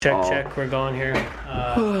Check, we're going here.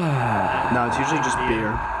 No, it's usually just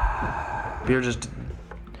beer. Beer just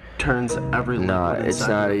turns every liquid No, it's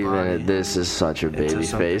inside not your even. body. This is such a baby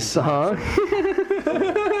face song.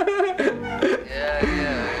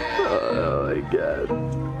 Oh my god.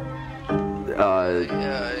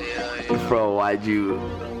 Bro, why'd you?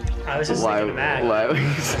 I was just thinking of Mac. Why would you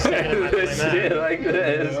thinking of say this Mac. shit like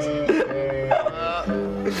this?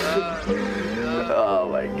 Oh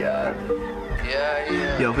my god.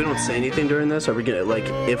 Yo, if we don't say anything during this, are we gonna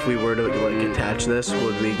if we were to attach this,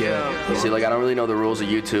 would we get? See, I don't really know the rules of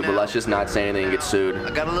YouTube, but let's just not say anything and get sued.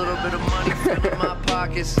 I got a little bit of money in my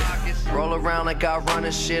pockets. Roll around like I run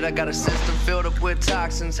and shit. I got a system filled up with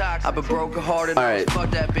toxins. I've been broken hearted. All right.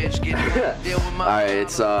 Fuck that bitch. Get deal with my. All right,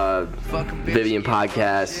 it's Vivian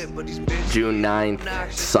Podcast, June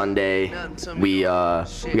 9th, Sunday. We got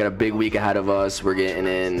a big week ahead of us. We're getting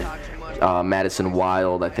in Madison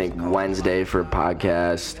Wild, I think Wednesday for a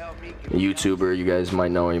podcast. YouTuber, you guys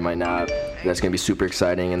might know, you might not. That's gonna be super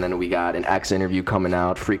exciting. And then we got an X interview coming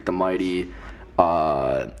out. Freak the Mighty.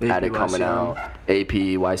 Edit coming out, AP,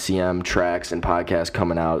 YCM, tracks, and podcast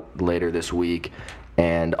coming out later this week.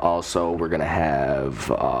 And also, we're going to have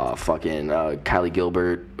Kylie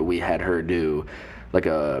Gilbert. We had her do like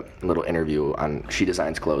a little interview on She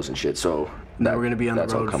Designs Clothes and shit. So Now we're gonna be on the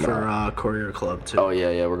that's all road coming for Courier Club too. Oh,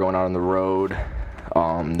 yeah, we're going out on the road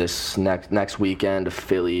this next weekend to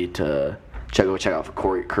Philly to check out for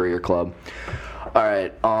Courier Club. All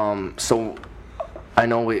right, so I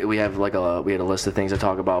know we have we had a list of things to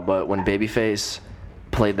talk about, but when Babyface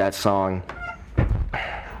played that song,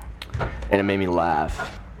 and it made me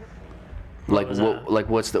laugh. What's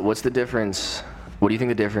the difference? What do you think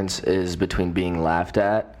the difference is between being laughed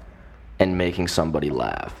at and making somebody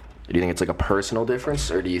laugh? Do you think it's like a personal difference,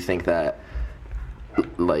 or do you think that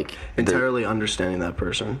entirely understanding that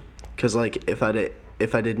person? Because if I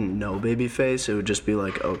didn't know Babyface, it would just be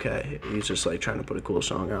like, okay, he's just trying to put a cool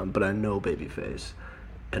song on. But I know Babyface,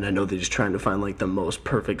 and I know they're just trying to find the most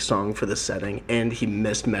perfect song for the setting. And he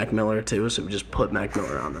missed Mac Miller too, so we just put Mac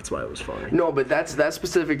Miller on. That's why it was funny. No, but that's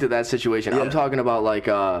specific to that situation. Yeah. I'm talking about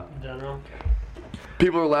General.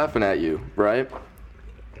 people are laughing at you, right?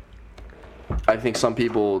 I think some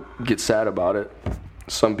people get sad about it.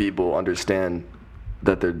 Some people understand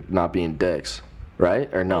that they're not being dicks,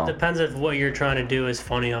 right? Or no? Well, it depends if what you're trying to do is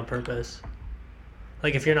funny on purpose.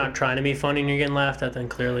 If you're not trying to be funny and you're getting laughed at, then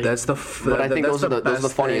clearly. That's the. But I think those are the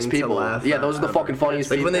best funniest thing to people. laugh Yeah, at those are the ever. fucking funniest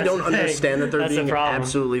people. When they don't That's the thing. understand that they're That's the being problem.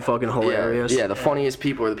 absolutely fucking hilarious. Yeah, the funniest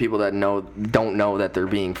people are the people that don't know that they're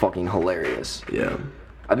being fucking hilarious. Yeah.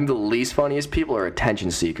 I think the least funniest people are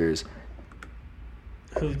attention seekers.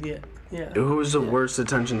 Yeah. Who's the worst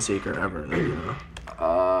attention seeker ever? That you know?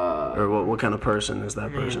 Or what kind of person is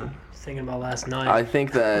that person? Thinking about last night. I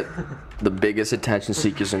think that the biggest attention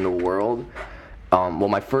seekers in the world.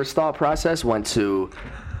 My first thought process went to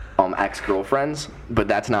ex-girlfriends, but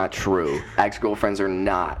that's not true. Ex-girlfriends are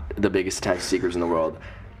not the biggest attention seekers in the world.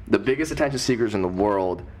 The biggest attention seekers in the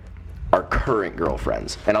world are current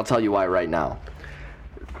girlfriends, and I'll tell you why right now.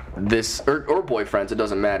 Or boyfriends, it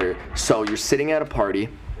doesn't matter. So you're sitting at a party,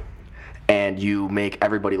 and you make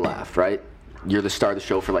everybody laugh, right? You're the star of the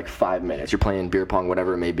show for 5 minutes. You're playing beer pong,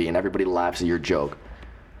 whatever it may be, and everybody laughs at your joke.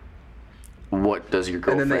 What does your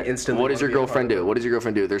girlfriend? And then they instantly what does your wanna be a girlfriend part of do? it. What does your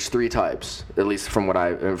girlfriend do? There's 3 types, at least from what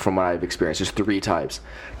I've experienced. There's 3 types.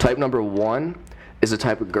 Type number 1 is a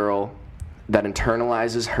type of girl that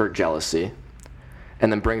internalizes her jealousy,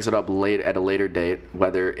 and then brings it up at a later date,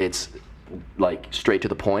 whether it's straight to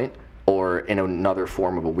the point or in another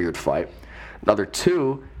form of a weird fight. Number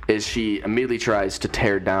 2 is she immediately tries to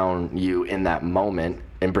tear down you in that moment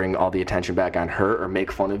and bring all the attention back on her or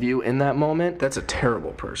make fun of you in that moment. That's a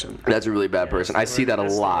terrible person. That's a really bad person. I see that a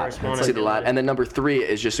lot. I I see that a lot. And then number 3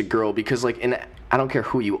 is just a girl because I don't care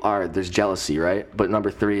who you are, there's jealousy, right? But number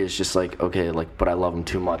 3 is just okay, but I love him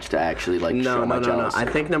too much to actually show my jealousy. I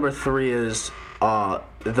think number 3 is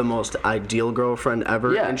the most ideal girlfriend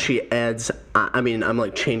ever, Yeah. and she adds.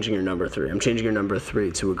 I'm changing your number 3. I'm changing your number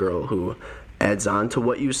 3 to a girl who adds on to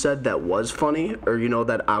what you said that was funny, or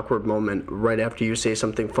that awkward moment right after you say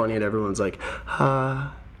something funny and everyone's like,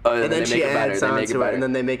 ha. And then she adds on to it, and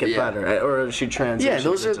then they make it better, or she transitions.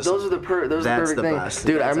 Yeah, those are the perfect things. best.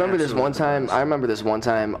 Dude, I That's remember this absolutely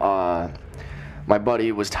one time. My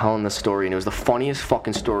buddy was telling the story, and it was the funniest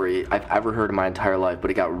fucking story I've ever heard in my entire life.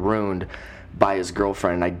 But it got ruined by his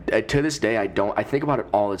girlfriend. And I to this day, I think about it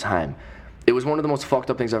all the time. It was one of the most fucked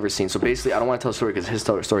up things I've ever seen. So basically, I don't want to tell the story because it's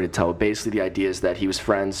his story to tell. Basically, the idea is that he was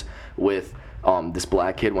friends with this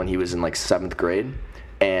black kid when he was in 7th grade,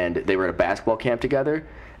 and they were at a basketball camp together,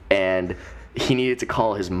 and he needed to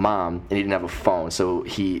call his mom, and he didn't have a phone. So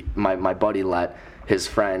my buddy let his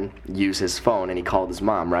friend use his phone, and he called his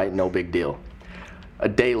mom, right? No big deal. A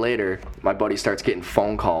day later, my buddy starts getting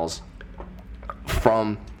phone calls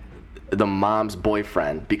from the mom's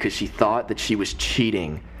boyfriend because she thought that she was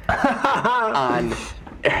cheating on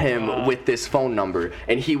him with this phone number.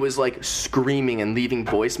 And he was like screaming and leaving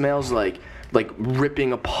voicemails like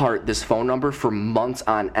ripping apart this phone number for months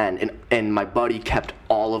on end. And my buddy kept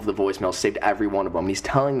all of the voicemails, saved every one of them. He's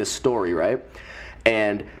telling the story, right?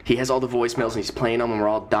 And he has all the voicemails and he's playing them and we're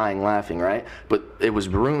all dying laughing, right? But it was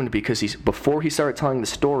ruined because before he started telling the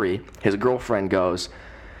story, his girlfriend goes,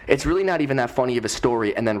 "It's really not even that funny of a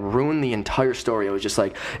story," and then ruined the entire story. It was just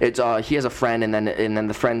like, he has a friend, and then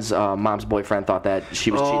the friend's mom's boyfriend thought that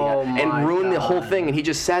she was cheating on him, and ruined the whole thing. And he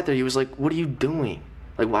just sat there. He was like, "What are you doing?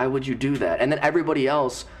 Like, why would you do that?" And then everybody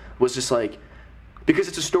else was just like, because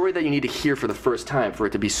it's a story that you need to hear for the first time for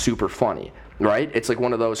it to be super funny, right? It's like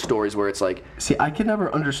one of those stories where it's like, see, I can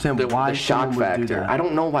never understand why the shock factor. Do that. I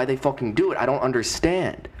don't know why they fucking do it. I don't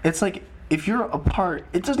understand. It's like, if you're apart,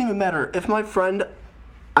 it doesn't even matter. If my friend,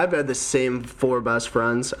 I've had the same 4 best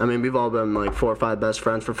friends. I mean, we've all been like 4 or 5 best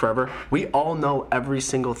friends for forever. We all know every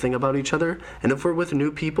single thing about each other. And if we're with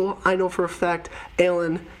new people, I know for a fact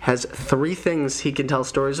Alan has 3 things he can tell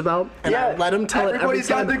stories about. And I let him tell it every time. Everybody's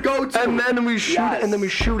got the go-to. And then we shoot and then we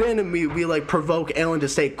shoot in and we like provoke Alan to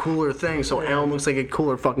say cooler things so Alan looks like a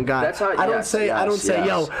cooler fucking guy. That's how, I don't say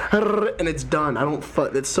yo, and it's done. I don't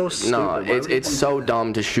it's so stupid. No, it's so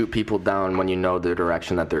dumb to shoot people down when you know the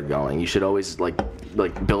direction that they're going. You should always like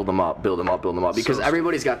build them up because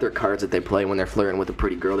everybody's got their cards that they play when they're flirting with a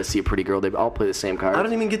pretty girl. They see a pretty girl, they all play the same cards. I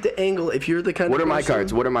don't even get the angle. If you're the kind What are my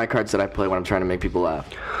cards that I play when I'm trying to make people laugh?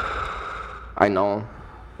 I know.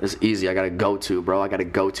 It's easy. I got a go-to, bro. I got a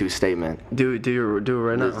go-to statement. Do it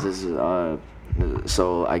right now. This is,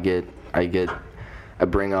 so I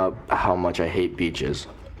bring up how much I hate beaches.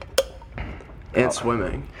 And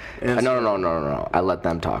swimming. No. I let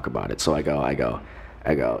them talk about it. So I go,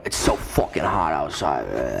 "It's so fucking hot outside.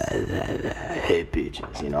 I hate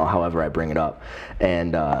beaches," however I bring it up.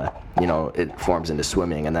 And, it forms into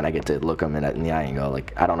swimming, and then I get to look them in the eye and go,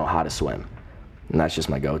 like, I don't know how to swim. And that's just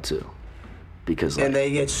my go-to. Because, like, and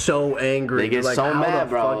they get so angry. They get like, so mad,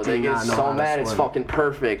 bro. They get so mad. It's fucking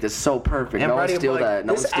perfect. It's so perfect. No one steal that.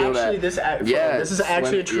 No one steal that. This is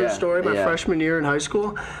actually a true story. My freshman year in high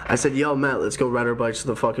school, I said, "Yo, Matt, let's go ride our bikes to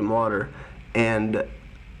the fucking water." And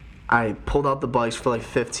I pulled out the bikes for like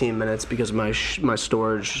 15 minutes because my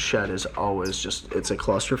storage shed is always it's a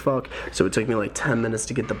clusterfuck. So it took me like 10 minutes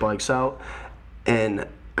to get the bikes out. And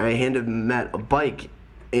I handed Matt a bike,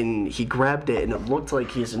 and he grabbed it, and it looked like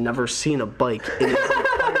he's never seen a bike in his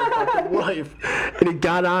entire fucking life. And he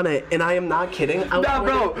got on it, and I am not kidding. I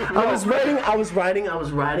was riding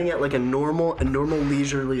at like a normal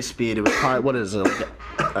leisurely speed. It was probably, what is it, like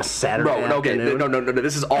a Saturday afternoon? No,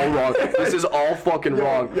 this is all wrong. This is all fucking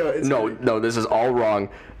wrong. No, this is all wrong.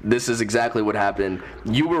 This is exactly what happened.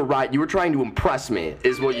 You were right. You were trying to impress me,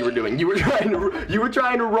 is what you were doing. You were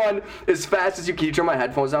trying to run as fast as you can. You turn my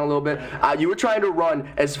headphones down a little bit. You were trying to run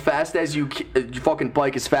as fast as you fucking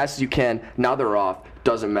bike as fast as you can. Now they're off.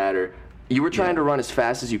 Doesn't matter. You were trying to run as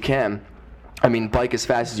fast as you can. Bike as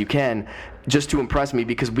fast as you can, just to impress me,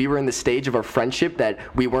 because we were in the stage of our friendship that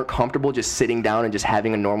we weren't comfortable just sitting down and just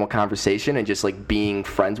having a normal conversation and just like being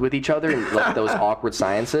friends with each other and like those awkward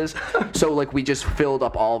silences. So like we just filled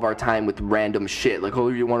up all of our time with random shit. Like, "Oh,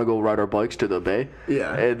 you want to go ride our bikes to the bay?"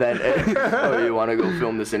 Yeah. And then, "Oh, you want to go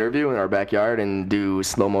film this interview in our backyard and do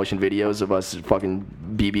slow motion videos of us fucking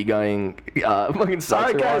BB gunning fucking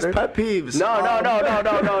socks Alright, or guys, water?" pet peeves. No,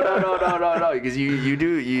 because you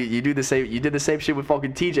do the same. You did the same shit with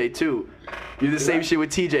fucking TJ too. You do the same shit with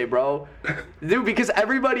TJ, bro. Dude, because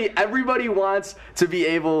everybody wants to be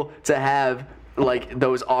able to have like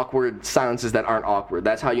those awkward silences that aren't awkward.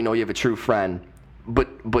 That's how you know you have a true friend. But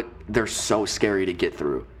they're so scary to get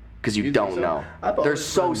through because you don't know. They're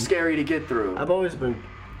so scary to get through. I've always been.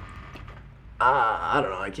 I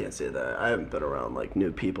don't know. I can't say that. I haven't been around like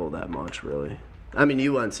new people that much, really. I mean,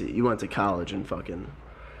 you went to college and fucking.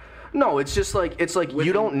 No, it's just like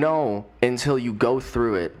you don't know until you go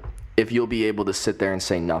through it if you'll be able to sit there and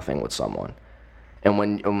say nothing with someone. And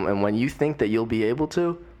when you think that you'll be able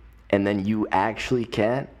to, and then you actually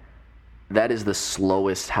can't, that is the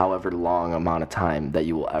slowest, however long amount of time that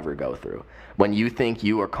you will ever go through. When you think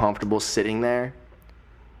you are comfortable sitting there,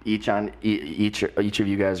 each of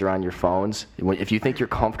you guys are on your phones. If you think you're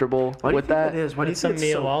comfortable with that, It's some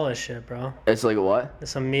Mia Wallace shit, bro. it's like what? It's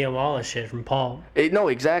some Mia Wallace shit from Paul. No,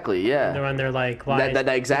 exactly, yeah. When they're like, why That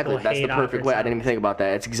exactly. people That's the hate perfect way. I didn't opera even think about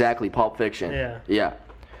that. It's exactly Pulp Fiction. Yeah. Yeah.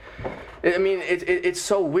 I mean, it's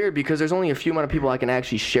so weird because there's only a few amount of people I can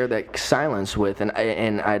actually share that silence with, and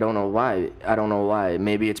I don't know why. I don't know why.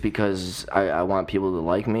 Maybe it's because I want people to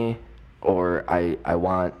like me, or I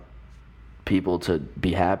want people to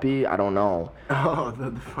be happy. I don't know. Oh,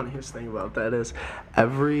 the funniest thing about that is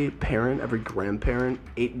every parent, every grandparent,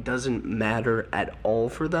 it doesn't matter at all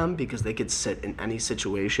for them because they could sit in any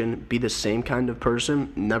situation, be the same kind of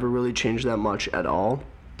person, never really change that much at all,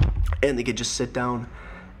 and they could just sit down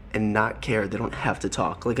and not care. They don't have to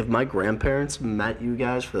talk. Like if my grandparents met you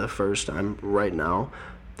guys for the first time right now,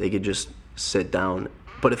 they could just sit down.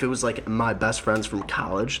 But if it was like my best friends from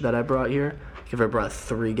college that I brought here, if I brought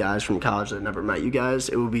 3 guys from college that never met you guys,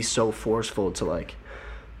 it would be so forceful to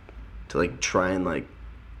try and like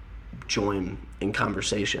join in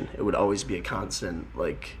conversation. It would always be a constant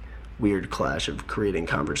like weird clash of creating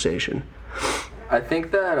conversation. I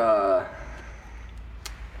think that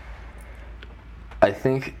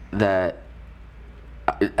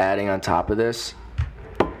adding on top of this,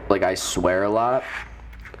 like I swear a lot,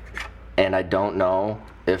 and I don't know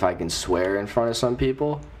if I can swear in front of some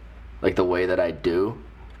people, like the way that I do.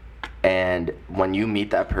 And when you meet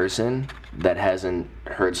that person that hasn't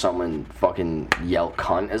heard someone fucking yell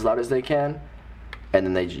cunt as loud as they can,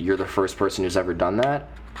 and then you're the first person who's ever done that.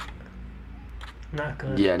 Not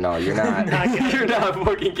good. Yeah, no, you're not. You're not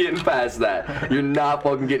fucking getting past that. You're not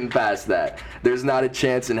fucking getting past that. There's not a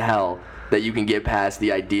chance in hell that you can get past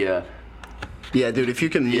the idea. Yeah, dude, if you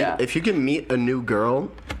can meet a new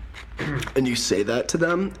girl and you say that to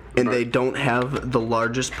them and they don't have the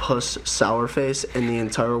largest puss sour face in the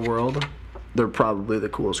entire world, they're probably the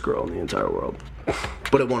coolest girl in the entire world.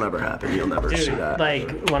 But it won't ever happen. You'll never see that.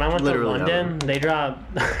 Like when I went to London, they drop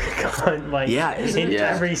like in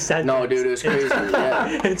every sentence. No, dude, it was crazy.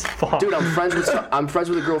 Yeah. It's fun. Dude, I'm friends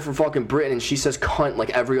with a girl from fucking Britain, and she says cunt like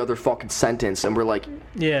every other fucking sentence, and we're like,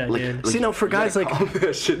 dude. See, no, for guys like,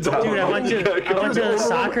 dude, I went to a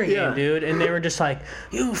soccer game, dude, and they were just like,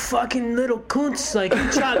 you fucking little kunts, like you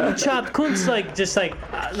chopped kunts, like just like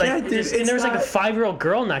dude, and there was like a 5-year-old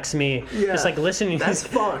girl next to me, just like listening. That's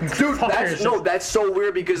fun, dude. That's so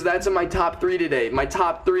weird because that's in my top 3 today. My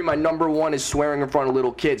top 3, my number 1 is swearing in front of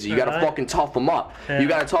little kids. You gotta fucking tough them up. Yeah. You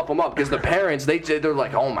gotta tough them up because the parents, they're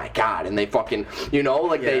like, oh my god, and they fucking,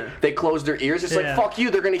 they close their ears. It's like, fuck you,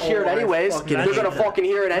 they're gonna hear it anyways. They're gonna fucking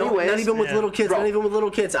hear it anyways. Not even with little kids. Bro. Not even with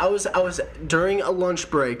little kids. I was during a lunch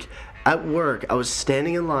break at work. I was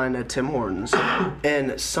standing in line at Tim Hortons,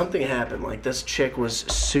 and something happened. Like this chick was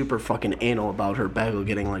super fucking anal about her bagel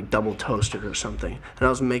getting like double toasted or something, and I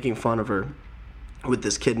was making fun of her with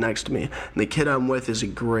this kid next to me. And the kid I'm with is a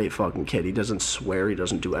great fucking kid. He doesn't swear. He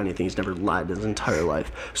doesn't do anything. He's never lied in his entire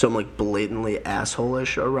life. So I'm like blatantly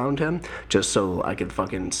asshole-ish around him just so I could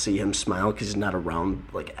fucking see him smile because he's not around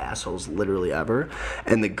like assholes literally ever.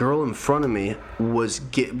 And the girl in front of me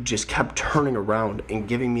just kept turning around and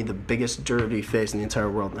giving me the biggest dirty face in the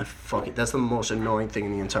entire world. And that's the most annoying thing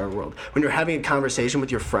in the entire world. When you're having a conversation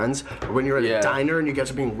with your friends or when you're at a diner and you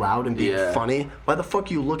guys are being loud and being funny, why the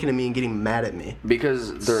fuck are you looking at me and getting mad at me?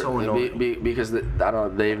 Because they're so annoying. Because I don't know,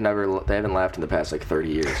 they haven't laughed in the past like 30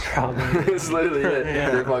 years. Probably. It's literally it.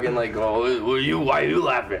 They're fucking like, oh, why are you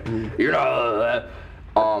laughing? You're not.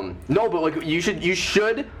 No, but like you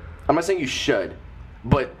should. I'm not saying you should,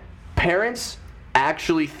 but parents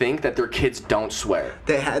actually think that their kids don't swear.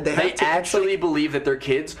 They actually believe that their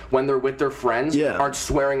kids, when they're with their friends, aren't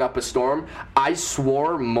swearing up a storm. I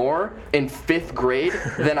swore more in 5th grade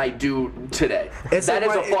than I do today. Because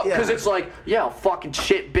it's like, fucking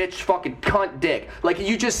shit, bitch, fucking cunt, dick. Like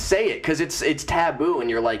you just say it because it's taboo, and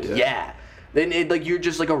you're like, Then you're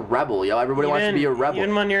just like a rebel, yo. Everybody wants to be a rebel.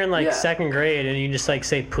 Even when you're in 2nd grade and you just like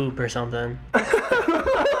say poop or something.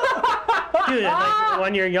 Dude, like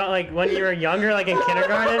when you're young, like when you were younger, like in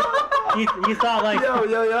kindergarten, you thought like. Yo,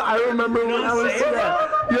 I remember when I was.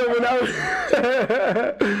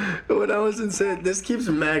 When I was in. This keeps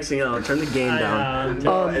maxing out. Turn the game down. When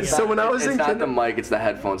I was in. It's not the mic. It's the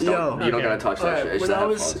headphones. You don't gotta touch that shit. It's the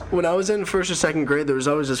headphones. When I was in 1st or 2nd grade, there was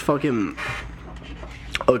always this fucking.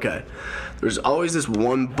 Okay. There's always this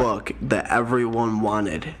one book that everyone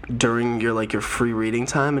wanted during your free reading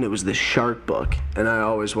time, and it was the shark book, and I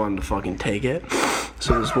always wanted to fucking take it.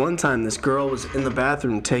 So this one time, this girl was in the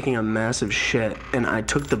bathroom taking a massive shit, and I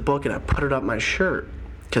took the book and I put it up my shirt,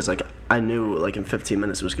 because I knew in 15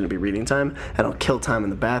 minutes it was going to be reading time, and I'll kill time in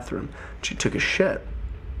the bathroom. She took a shit.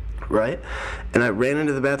 Right? And I ran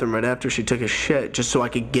into the bathroom right after she took a shit just so I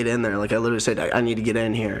could get in there. I literally said, I need to get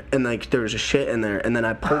in here. And there was a shit in there. And then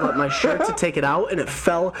I pulled up my shirt to take it out, and it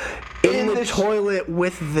fell in the toilet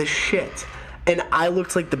with the shit. And I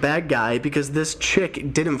looked like the bad guy because this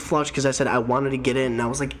chick didn't flush because I said I wanted to get in, and I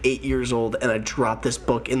was like 8 years old, and I dropped this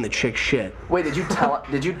book in the chick's shit. Wait, did you tell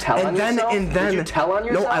on yourself? And then did you tell on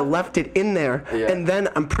yourself? No, I left it in there. Yeah. And then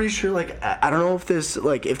I'm pretty sure, like, I don't know if this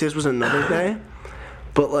was another day,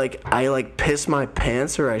 but like I like pissed my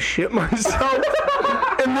pants or I shit myself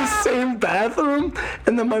in the same bathroom,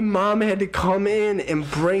 and then my mom had to come in and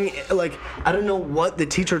bring, like, I don't know what the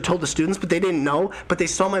teacher told the students, but they didn't know, but they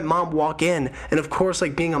saw my mom walk in, and of course,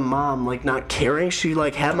 like, being a mom, like, not caring, she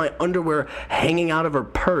like had my underwear hanging out of her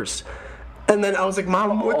purse. And then I was like,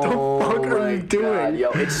 Mom, what the fuck are you doing? God,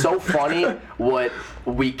 yo, it's so funny what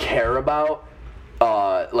we care about,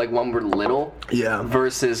 like when we're little,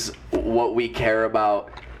 versus what we care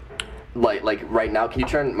about, like right now. Can you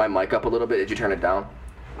turn my mic up a little bit? Did you turn it down?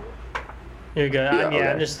 You're good. Okay.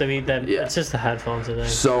 I'm just it's just the headphones today.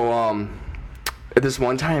 So this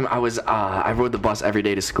one time I rode the bus every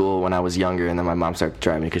day to school when I was younger, and then my mom started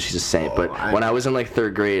driving me because she's a saint. But when I was in like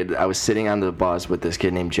 3rd grade, I was sitting on the bus with this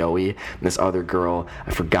kid named Joey and this other girl.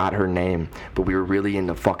 I forgot her name, but we were really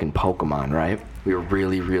into fucking Pokemon, right? We were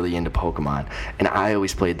really, really into Pokemon, and I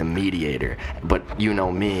always played the mediator. But you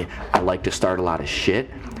know me, I like to start a lot of shit.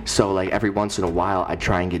 So like every once in a while, I'd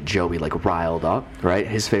try and get Joey like riled up, right?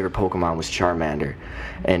 His favorite Pokemon was Charmander,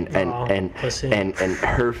 and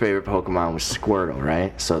her favorite Pokemon was Squirtle,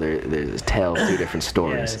 right? So there's a tale of 2 different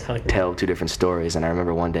stories. Tale of 2 different stories. And I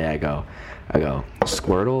remember one day I go,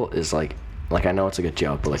 Squirtle is like I know it's like a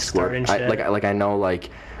joke, but like Squirtle,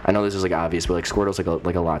 I know this is like obvious, but like Squirtle's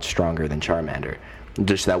like a lot stronger than Charmander.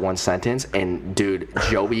 Just that one sentence, and dude,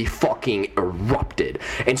 Joey fucking erupted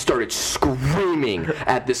and started screaming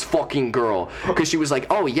at this fucking girl because she was like,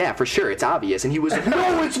 oh yeah, for sure, it's obvious, and he was like,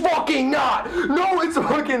 no, it's fucking not,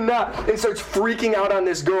 and starts freaking out on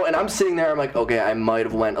this girl, and I'm sitting there, I'm like, okay, I might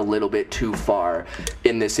have went a little bit too far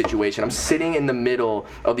in this situation. I'm sitting in the middle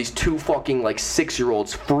of these 2 fucking like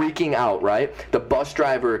 6-year-olds freaking out, right? The bus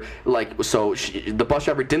driver, the bus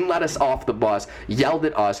driver didn't let us off the bus, yelled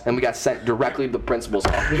at us, and we got sent directly to the principal's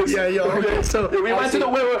office. Yeah, yo. Okay, so we went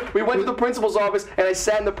to the principal's office, and I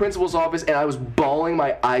sat in the principal's office, and I was bawling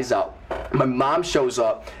my eyes out. My mom shows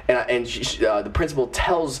up, and the principal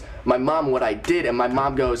tells my mom what I did, and my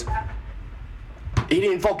mom goes, he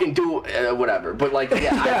didn't fucking do whatever. But like,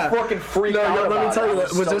 I fucking freaked out. Let me tell you,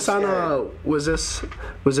 was this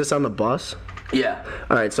on the bus? Yeah.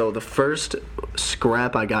 All right, so the first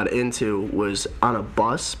scrap I got into was on a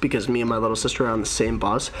bus because me and my little sister are on the same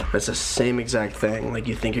bus. It's the same exact thing. Like,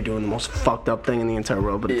 you think you're doing the most fucked up thing in the entire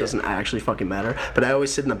world, but it doesn't actually fucking matter. But I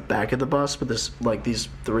always sit in the back of the bus with these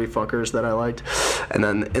 3 fuckers that I liked. And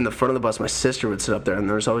then in the front of the bus, my sister would sit up there, and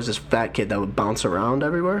there was always this fat kid that would bounce around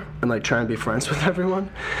everywhere and like try and be friends with everyone.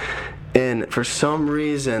 And for some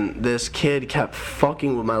reason, this kid kept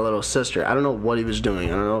fucking with my little sister. I don't know what he was doing.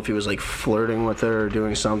 I don't know if he was like flirting with her or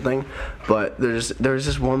doing something. But there's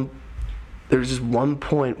this one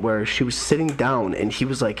point where she was sitting down and he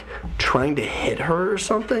was like trying to hit her or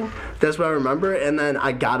something. That's what I remember. And then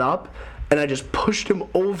I got up and I just pushed him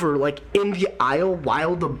over like in the aisle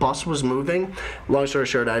while the bus was moving. Long story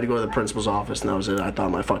short, I had to go to the principal's office, and that was it. I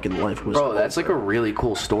thought my fucking life was Bro, that's like a really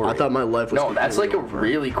cool story. I thought my life was No, that's like over. A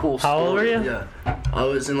really cool story. How old were you? Yeah. I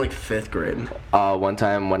was in like 5th grade. One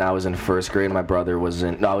time when I was in 1st grade,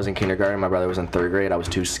 I was in kindergarten, my brother was in 3rd grade. I was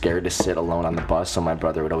too scared to sit alone on the bus, so my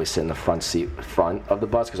brother would always sit in the front of the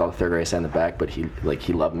bus because all the 3rd grade sat in the back, but he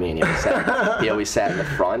loved me, and he always sat in the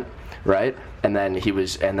front, right? And then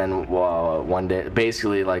one day,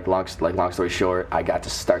 basically, long story short, I got to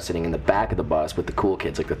start sitting in the back of the bus with the cool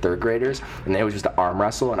kids, like the 3rd graders, and they always used to arm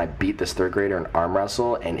wrestle, and I beat this 3rd grader in arm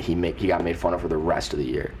wrestle, and he got made fun of for the rest of the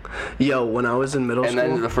year. Yo, when I was in middle school,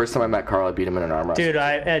 and then the first time I met Carl, I beat him in an arm wrestle. Dude,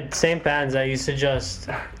 at St. Ben's, I used to just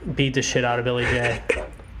beat the shit out of Billy J.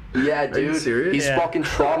 Yeah, dude. Are you serious? He's fucking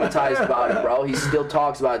traumatized about it, bro. He still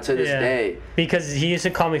talks about it to this day. Because he used to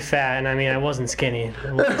call me fat, and I mean, I wasn't skinny.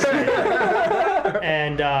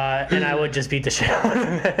 And I would just beat the shit out of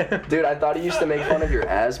him. Dude, I thought he used to make fun of your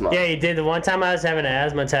asthma. Yeah, he did. The one time I was having an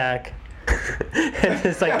asthma attack at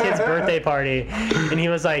this like kid's birthday party, and he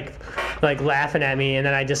was like laughing at me, and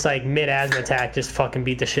then I just like mid asthma attack just fucking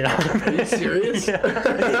beat the shit out of him. Are you serious?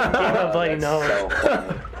 Yeah, bloody nose.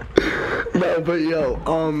 So no, but yo,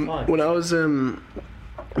 when I was in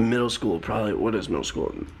middle school, probably, what is middle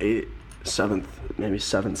school? 7th, maybe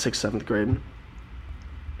 6th, 7th grade.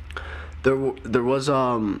 There was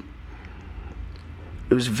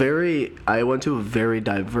it was I went to a very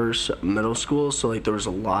diverse middle school, so like there was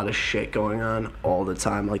a lot of shit going on all the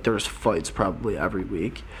time. Like there was fights probably every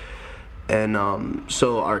week. And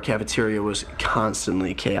so our cafeteria was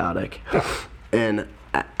constantly chaotic. And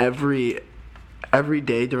every every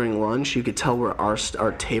day during lunch, you could tell where our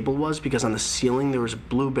table was because on the ceiling there was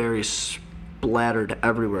blueberries splattered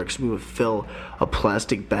everywhere. Because we would fill a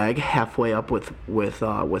plastic bag halfway up with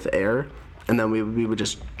air, and then we would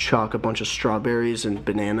just chalk a bunch of strawberries and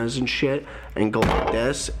bananas and shit, and go like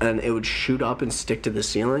this, and it would shoot up and stick to the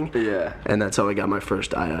ceiling. Yeah. And that's how I got my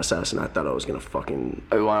first ISS, and I thought I was gonna fucking.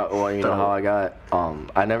 Well, you know how I got?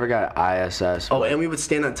 I never got ISS. Oh, and we would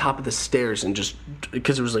stand on top of the stairs and just,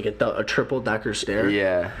 because it was like a triple decker stair.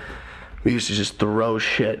 Yeah. We used to just throw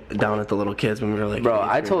shit down at the little kids when we were like. Bro,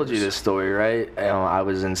 I told you this story, right? I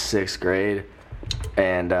was in 6th grade,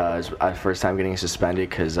 and it was my first time getting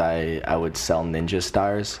suspended because I would sell ninja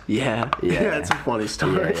stars. Yeah. Yeah. That's a funny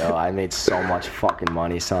story. Yeah, yo, I made so much fucking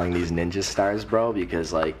money selling these ninja stars, bro,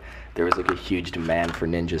 because like there was like a huge demand for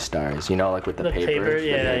ninja stars. You know, like with the paper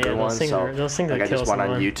ones. Those things like I just went on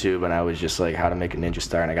someone. YouTube and I was just like how to make a ninja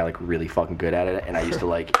star, and I got like really fucking good at it. And I used to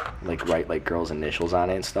like write like girls' initials on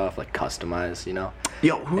it and stuff, like customize, you know.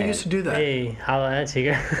 Yo, who used to do that? Hey, holla at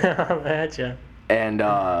you. Holla at you. And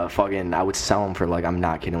fucking, I would sell them for like, I'm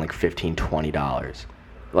not kidding, like $15, $20.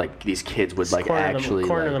 Like these kids would like actually.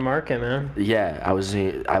 Corner of like, the market, man. Yeah, I was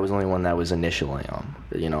the only one that was initialing them.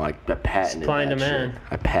 You know, I patented Supply and that demand. shit.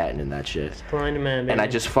 I patented that shit. Blind demand, baby. And I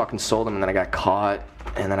just fucking sold them, and then I got caught,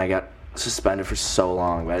 and then I got suspended for so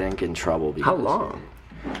long, but I didn't get in trouble. Because, How long?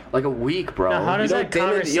 Like a week, bro. Now, how does that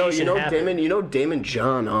conversation happen? Damon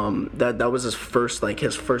John, that was his first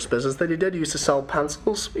business that he did. He used to sell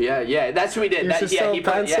pencils. Yeah, that's what he did. He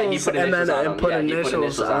put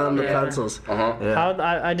initials on the pencils. Uh-huh. How,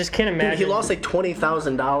 I just can't imagine. Dude, he lost like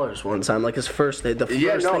 $20,000 one time. Like his first thing he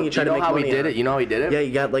tried to make money. You know how he did it? Yeah,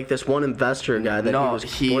 he got like this one investor guy that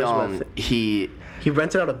he was boys with. He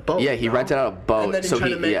rented out a boat. Yeah, he rented out a boat. And then he tried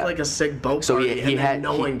to make like a sick boat so party. he had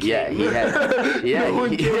no one came. Yeah, he had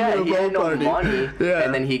no money. Yeah.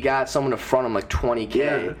 And then he got someone to front him like $20K.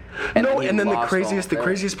 Yeah. And then the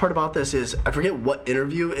craziest part about this is I forget what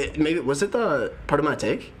interview. Maybe was it the Part of My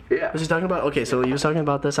Take? Yeah. Was he talking about? Okay, so he was talking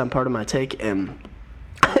about this on Part of My Take,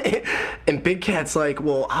 and Big Cat's like,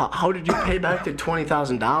 well, how did you pay back the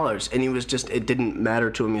 $20,000? And he was just, it didn't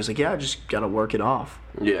matter to him. He was like, yeah, I just gotta work it off.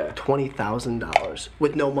 Yeah. $20,000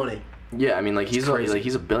 with no money. Yeah, I mean, like he's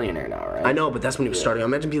a billionaire now, right? I know, but that's when he was starting.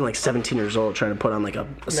 Imagine being like 17 years old trying to put on like a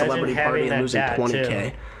celebrity party and losing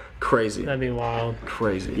 $20K. Too. Crazy. That'd be wild.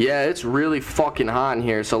 Crazy. Yeah, it's really fucking hot in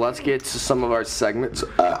here. So let's get to some of our segments.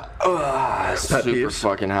 Super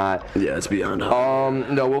fucking hot. Yeah, it's beyond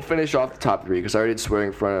hot. No, we'll finish off the top 3 because I already did swearing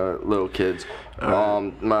in front of little kids.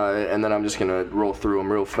 And then I'm just gonna roll through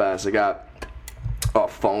them real fast. I got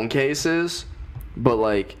phone cases, but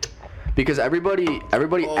like. Because everybody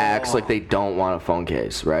acts like they don't want a phone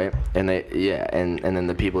case, right? And and then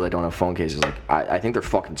the people that don't have phone cases, like I think they're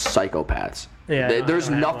fucking psychopaths. Yeah, there's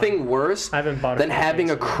nothing worse than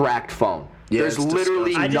having a cracked phone. Yeah, there's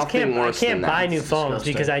literally nothing worse than that. I can't buy new phones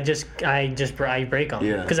because I break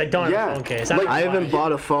them because I don't have a phone case. Like, I haven't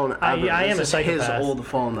bought a phone ever. I am a psychopath. His old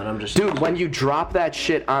phone that I'm just. Dude, when you drop that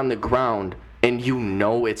shit on the ground and you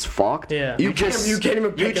know it's fucked, yeah. you can't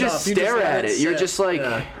even pick it up. Stare at it. You're just like.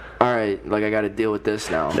 Yeah. All right, like I got to deal with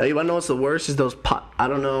this now. Yeah, you want to know what's the worst is those I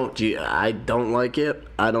don't know. I don't like it.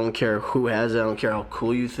 I don't care who has it. I don't care how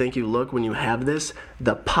cool you think you look when you have this.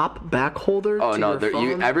 The pop back holder. Oh no,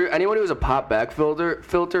 anyone who has a pop back filter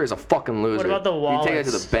is a fucking loser. What about the wallets? You take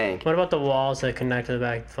it to the bank. What about the walls that connect to the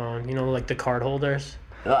back phone? You know, like the card holders.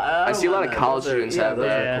 I see a lot of college students have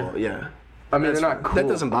that. Cool. Yeah. I mean, they're not cool. That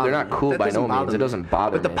doesn't bother me. They're not cool by no means. It doesn't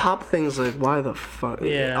bother me. But the pop thing's like, why the fuck?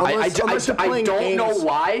 Yeah. I don't know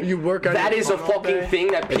why. You work on that is a fucking thing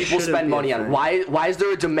that people spend money on. Why is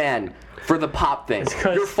there a demand for the pop thing?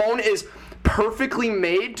 Your phone is perfectly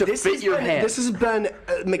made to fit your hand. This has been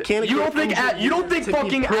mechanical. You don't think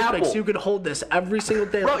fucking Apple? So you could hold this every single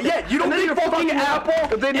day. Bro, yeah, you don't think fucking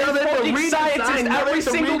Apple? They know that fucking scientists every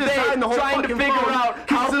single day trying to figure out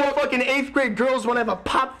how fucking 8th grade girls want to have a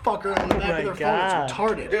pop fucker on the back of their phone. It's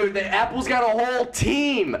retarded. Dude, Apple's got a whole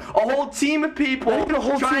team of people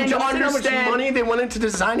trying to understand how much money they went into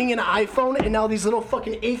designing an iPhone, and now these little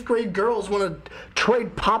fucking 8th grade girls want to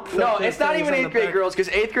trade pop filters. No, it's not even 8th grade girls,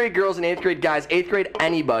 because 8th grade girls and 8th grade guys, 8th grade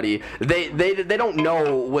anybody, they don't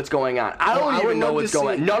know what's going on. I don't even know what's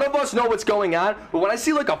going on. None of us know what's going on, but when I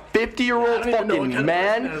see like a 50-year-old fucking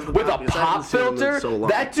man with a pop filter,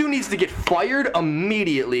 that dude needs to get fired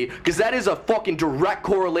immediately, because that is a fucking direct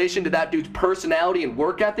correlation to that dude's personality and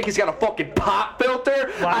work ethic. He's got a fucking pop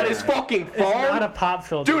filter on his fucking phone. It's not a pop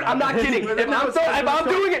filter. Dude, I'm not kidding. If I'm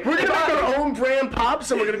doing it, we're gonna make our own brand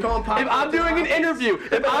pops, and we're gonna call them pop. If I'm doing an interview,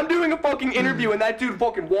 if I'm doing a fucking interview, and that dude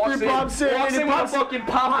fucking walks in it walks in in your with a fucking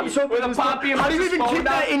poppy, with a poppy. How do you even keep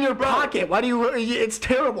that in your pocket? Why do you? It's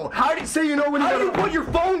terrible. How do you say you know when How you do you put your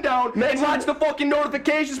phone down and watch the fucking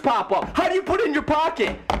notifications pop up? How do you put it in your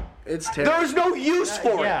pocket? It's terrible. There's no use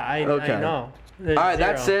for it. Yeah, I know. All right,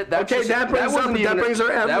 that's it. That's Okay, that brings our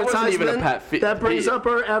advertisement. That wasn't even a pet fee. That brings up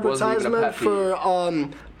our advertisement for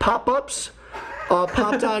pop-ups.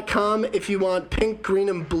 Pop.com if you want pink, green,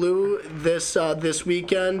 and blue this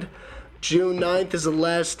weekend. June 9th is the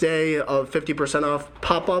last day of 50% off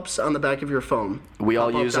pop-ups on the back of your phone. We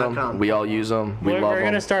all use them. We all use them. We love them. We're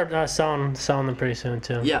gonna start selling them pretty soon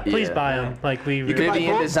too. Yeah. Please buy them. Like we. You can buy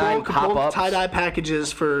Vivian Design bulk pop-ups. tie-dye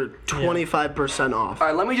packages for 25% off. All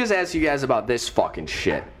right, let me just ask you guys about this fucking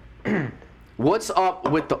shit. What's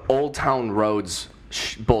up with the Old Town Roads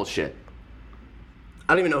bullshit?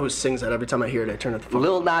 I don't even know who sings that. Every time I hear it, I turn it the fuck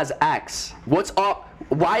Lil Nas X. What's up?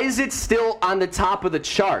 Why is it still on the top of the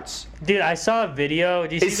charts? Dude, I saw a video.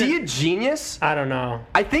 Is he a genius? I don't know.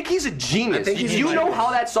 I think he's a genius. think he's Do a you know genius.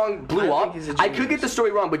 how that song blew I up? think he's a I could get the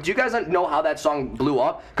story wrong, but do you guys know how that song blew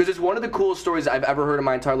up? Because it's one of the coolest stories I've ever heard in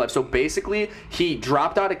my entire life. So basically, he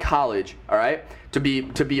dropped out of college, all right, to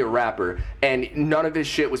be a rapper, and none of his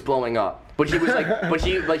shit was blowing up. But he was like,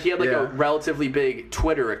 he had like a relatively big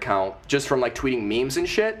Twitter account just from like tweeting memes and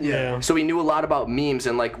shit. Yeah. So he knew a lot about memes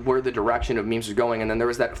and like where the direction of memes was going. And then there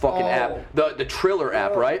was that fucking app, the Triller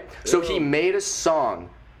app, right? So he made a song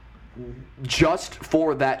just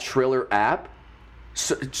for that Triller app,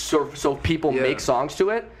 so people make songs to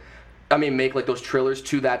it. I mean, make like those Trillers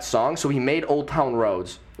to that song. So he made Old Town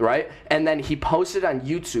Roads, right? And then he posted on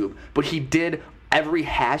YouTube, but he did every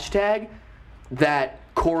hashtag that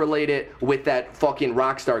correlated with that fucking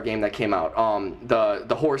Rockstar game that came out,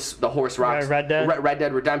 the horse rocks, Red Dead? Red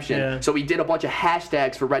Dead Redemption. Yeah. So he did a bunch of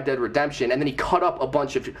hashtags for Red Dead Redemption, and then he cut up a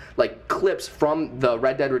bunch of like clips from the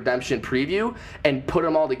Red Dead Redemption preview and put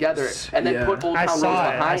them all together, and then put Old Town Roads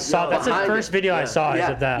behind. I saw. That's the first video I saw. Is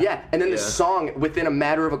of that. Yeah, and then the song within a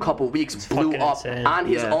matter of a couple weeks blew fucking up insane. on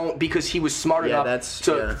his own because he was smart enough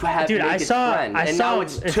to have Dude, make I it saw- trend. I and saw- now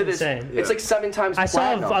it's it's to this. insane. It's like 7 times. I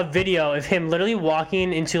saw platinum. a video of him literally walking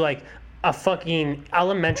into like a fucking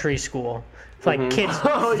elementary school. Like kids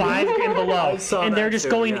 5 and below, saw and they're that just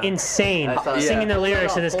too, going yeah. insane, saw that. singing the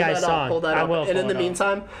lyrics to this Pull guy's that up, song. pull that I up. will. And in the pull it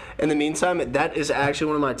up. meantime, that is actually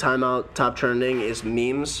one of my top trending is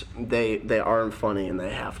memes. They aren't funny and they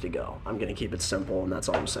have to go. I'm gonna keep it simple, and that's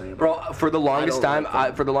all I'm saying. Bro, for the longest time,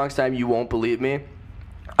 you won't believe me.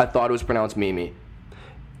 I thought it was pronounced Mimi.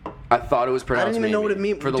 I thought it was I pronounced didn't even Mimi know what it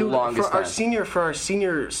meant. for the longest time. For our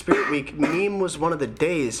senior Spirit Week, meme was one of the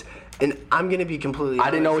days, and I'm gonna be completely honest.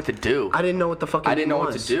 I didn't know what to do. I didn't know what the fucking I didn't know meme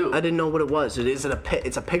what to was. do. I didn't know what it was. It's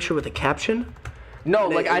a picture with a caption. No,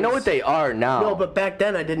 like I know what they are now. No, but back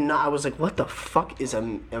then I didn't know. I was like, what the fuck is a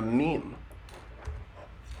meme?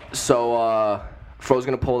 So, Fro's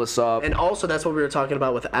gonna pull this up. And also, that's what we were talking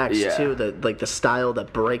about with X too. The style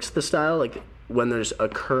that breaks the style, like when there's a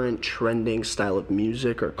current trending style of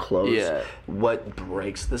music or clothes. Yeah. What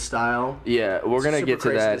breaks the style? Yeah, we're gonna Super get to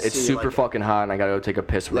crazy that. to It's see, super like- fucking hot, and I gotta go take a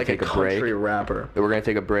piss. We're Like gonna a take a break. country rapper. We're gonna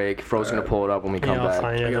take a break. Fro's gonna pull it up when we come Yeah, I'll back.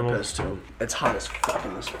 find I it. got pissed too. It's hot as fuck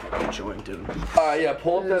in this fucking joint, dude. Yeah,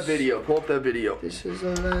 pull up that video. Pull up that video. This is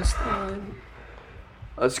the last time.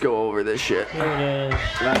 Let's go over this shit. Here it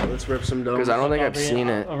is. Right, let's rip some dough. Because I don't think I've seen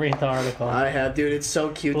it. I'll read the article. I have, dude. It's so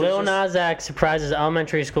cute. Lil Nas X surprises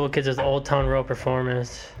elementary school kids with Old Town Road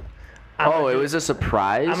performance. Oh, it was a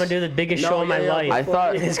surprise? I'm gonna do the biggest show of my life. I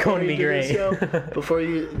thought- it's going to be great. Before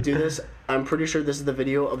you do this, I'm pretty sure this is the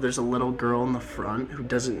video of there's a little girl in the front who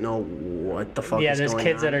doesn't know what the fuck Yeah, is going on. there's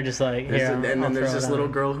kids that are just like, And then I'll there's throw this it little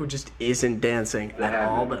on. girl who just isn't dancing at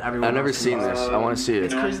all, but everyone I've never else seen is. this. I want to see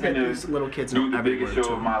It's it. crazy that these little kids do know the biggest everywhere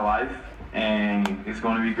show of too. my life, and it's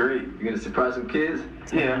gonna be great. You gonna surprise some kids?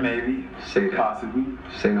 Yeah, maybe. Say that. Possibly.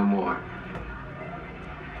 Say no more.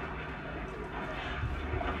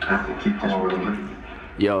 I have to keep this rolling.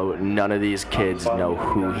 Yo, none of these kids know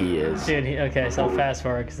who he is. Dude, okay, so I'll fast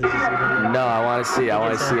forward because this is No, I want to see. I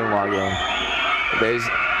want to see him walk in. There's.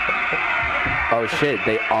 Oh shit!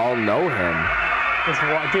 They all know him.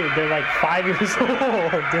 dude, they're like 5 years old,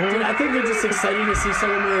 dude. Dude, I think they're just excited to see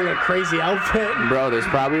someone wearing a crazy outfit. Bro, there's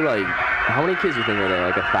probably like, how many kids do you think are there?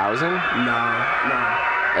 Like 1,000? No.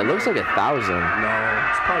 It looks like 1,000. No.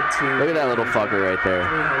 It's probably 2. Look at that little fucker right there.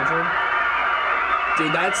 300.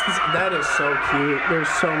 Dude, that is so cute. There's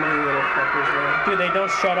so many little fuckers there. Dude, they don't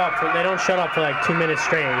shut up for like 2 minutes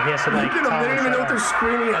straight. He has to like Look at them. tell They them don't even to know what shut they're up.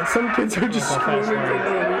 screaming at. Some kids are just screaming for no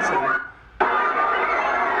reason.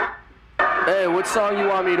 Hey, what song you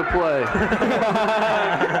want me to play?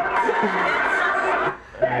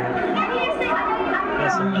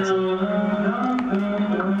 Listen.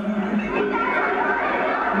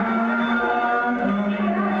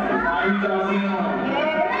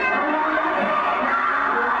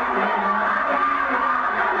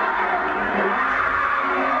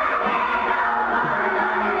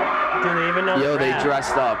 Do they even know? Yo, they rap?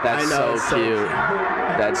 dressed up. That's I know, so it's so cute. cute.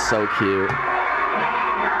 That's so cute.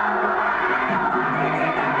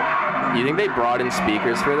 You think they brought in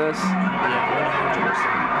speakers for this?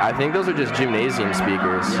 Yeah, I think those are just gymnasium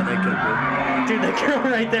speakers. yeah, they could be. Dude, the girl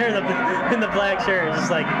right there in the black shirt is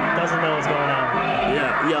just like doesn't know what's going on.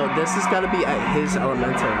 Yeah, yo, this has got to be at his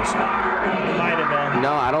elementary school. Might have been.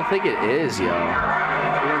 No, I don't think it is, yo. You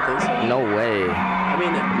don't think so? No way. I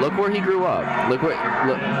mean, Look where he grew up. Look,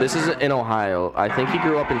 this is in Ohio. I think he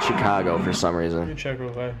grew up in Chicago for some reason. You check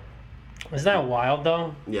real quick. Is that wild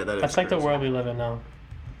though? yeah, that is. That's like the crazy. world we live in now.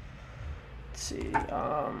 Let's see.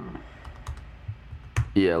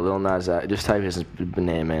 Yeah, Lil Nas X. Just type his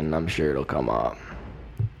name in. I'm sure it'll come up.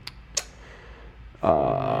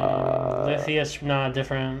 Lithius, nah,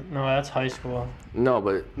 different. No, that's high school. No,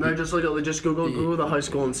 but No, just Google the high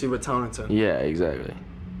school and see what town it's in. yeah, exactly.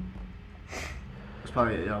 It's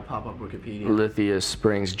probably pop up Wikipedia. Lithia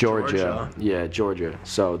Springs, Georgia. Georgia. Yeah, Georgia.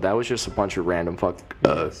 So that was just a bunch of random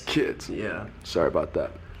kids. Yeah, Sorry about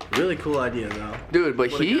that. really cool idea though. Dude,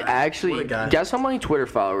 but What a he guy. actually What a guy. guess how many Twitter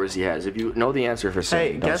followers he has. If you know the answer for Hey,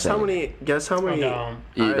 saying, guess how many? Guess how many? No,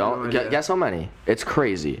 You I have don't no idea. guess how many? It's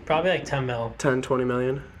crazy. probably like 10 mil. 10, 20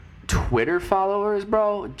 million. Twitter followers,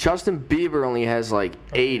 bro. Justin Bieber only has like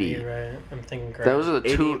 80. You're right. I'm thinking correct. Those are the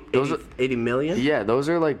 80, two. Those are 80 million? yeah. Those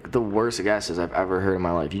are like the worst guesses I've ever heard in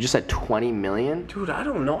my life. You just said 20 million. Dude, I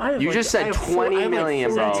don't know. I have You like, just said I have 20 I have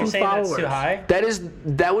million, bro. You're 42 saying that's too followers. high?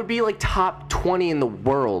 That would be like top 20 in the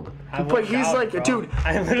world. I But wouldn't he's doubt like, it, bro. dude,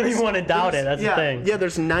 I literally want to doubt it. That's yeah, the thing. Yeah,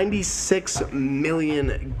 there's 96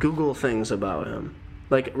 million Google things about him.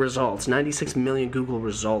 Like results. 96 million Google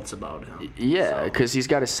results about him. Yeah, because he's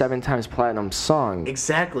got a 7 times platinum song.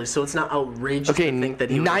 Exactly. So it's not outrageous Okay, to think that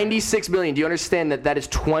he was- 96 million. Do you understand that that is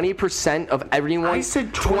 20% of everyone? I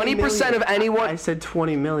said 20 20% of million. anyone. I said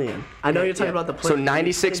 20 million. I know you're talking about the So play.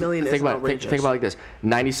 96 20 million think is about outrageous. think about it like this.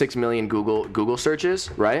 96 million Google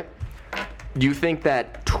searches, right? Do you think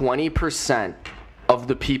that 20% of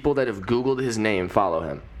the people that have Googled his name follow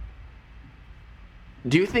him?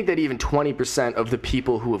 Do you think that even 20% of the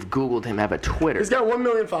people who have Googled him have a Twitter? He's got 1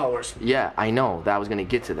 million followers. Yeah, I know. That I was going to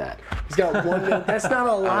get to that. He's got 1 million. That's not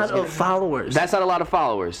a lot of followers. That's not a lot of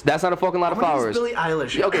followers. That's not a fucking lot of How many does followers. Billie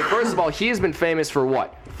Eilish. Okay, first of all, he has been famous for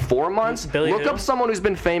what? 4 months? Billy Look who? up someone who's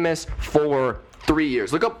been famous for 3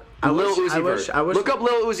 years. Look up Lil Uzi Vert. I wish- Look up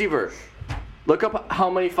Lil Uzi Vert. Look up how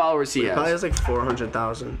many followers he Probably has. has like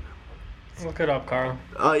 400,000. Look it up, Carl.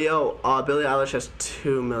 Billie Eilish has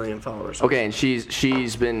 2 million followers. Okay, and she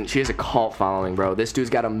has a cult following, bro. This dude's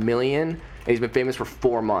got 1 million, and he's been famous for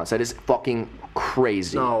 4 months. That is fucking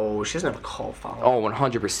crazy. No, she doesn't have a cult following. Oh,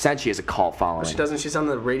 100% she has a cult following. She doesn't. She's on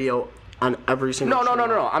the radio on every single. No.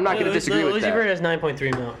 I'm not going to disagree with Uzi Vert that. has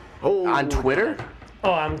 9.3 mil. Oh, On Twitter?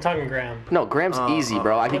 Oh, I'm talking Graham. No, Graham's easy,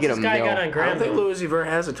 bro. I could What's get a this guy got on mil. I Graham? don't think though? Lil Uzi Vert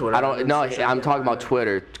has a Twitter. I don't. No, I'm talking about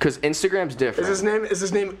Twitter because Instagram's different. Is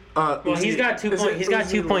his name? Well, he's got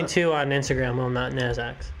 2.2 on Instagram. Well, not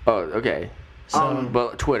Nasdaq's. Oh, okay.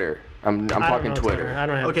 But Twitter. I'm I don't talking know Twitter. I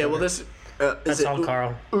don't have. Okay, well Twitter. this. That's is it all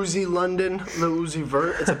Carl. Uzi London, Lil Uzi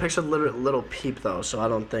Vert. It's a picture of little Peep though, so I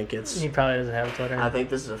don't think it's. He probably doesn't have Twitter. I think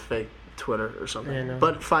this is a fake Twitter or something. Yeah, no.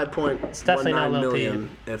 But definitely not 5.19 Lil million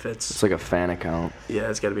if it's. It's like a fan account. Yeah,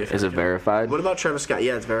 it's gotta be a fake Is it account. verified? What about Travis Scott?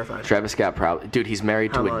 Yeah, it's verified. Travis Scott probably. Dude, he's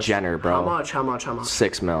married How to a much? Jenner, bro. How much?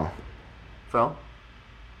 6 mil. Phil?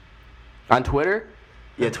 On Twitter?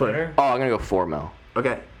 Yeah, Twitter. Oh, I'm gonna go 4 mil.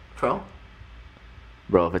 Okay, Phil?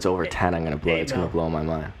 Bro, if it's over 10, I'm gonna blow. 8 It's gonna mil. blow my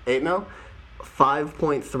mind. 8 mil?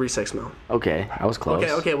 5.36 mil. Okay, I was close.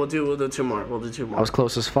 Okay, we'll do 2 more. We'll do 2 more. I was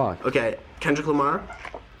close as fuck. Okay, Kendrick Lamar,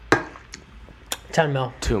 10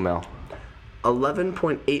 mil. 2 mil.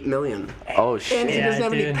 11.8 million. Oh And shit. he Yeah, doesn't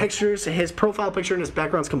have any dude. pictures. His profile picture and his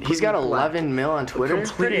background's completely He's got black. 11 mil on Twitter.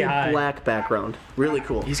 Completely Pretty high. black background. Really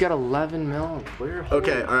cool. He's got 11 mil on Twitter.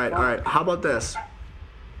 Okay, Holy all right. fuck. How about this?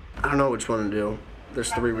 I don't know which one to do.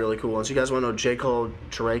 There's 3 really cool ones. You guys want to know J. Cole,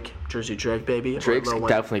 Drake, Jersey Drake, baby? Drake's or Lil Wayne?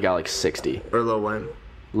 definitely got like 60. Or Lil Wayne.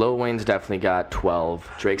 Lil Wayne's definitely got 12.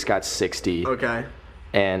 Drake's got 60. Okay.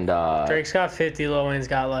 And Drake's got 50. Lil Wayne's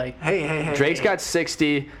got like. Hey. Drake's got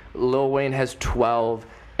 60. Lil Wayne has 12.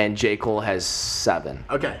 And J. Cole has 7.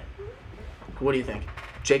 Okay. What do you think?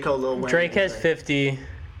 J. Cole, Lil Wayne. Drake has 50.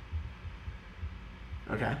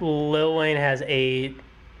 Okay. Lil Wayne has 8.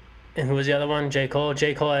 And who was the other one? J. Cole.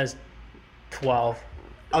 J. Cole has 12.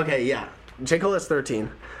 Okay, yeah. J. Cole has 13.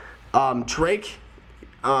 Drake,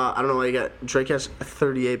 I don't know why you got Drake has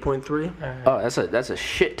 38.3. Oh, that's a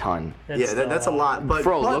shit ton. Yeah, that's a lot. But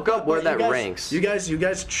look up where that ranks. You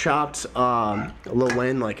guys chopped Lil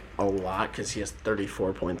Wayne like a lot because he has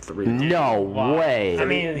 34.3. No way. I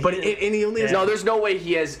mean, But and he only has No, there's no way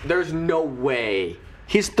he has. There's no way.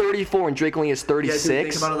 He's 34 and Drake only has Yeah, 36.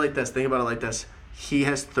 dude, think about it like this. He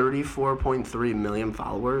has 34.3 million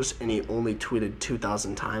followers, and he only tweeted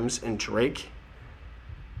 2,000 times. And Drake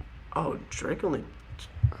only.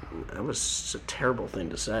 That was a terrible thing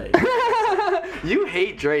to say. You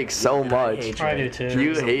hate Drake so much. I do too.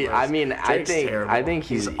 You hate. I mean, Drake's terrible. I think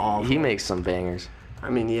He's awful. he makes some bangers. I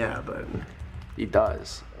mean, yeah, but He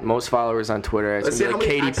does. Most followers on Twitter. It's Let's gonna be see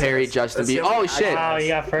like how many Katy Perry, accents. Justin Let's see Bieber. how many Oh shit. Oh, you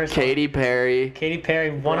got first. Katy Perry, Katy Perry,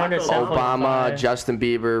 107.5. Obama, Justin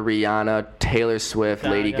Bieber, Rihanna, Taylor Swift,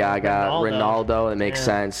 Lady Gaga, Ronaldo. That makes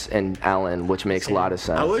sense, and Ellen, which makes a lot of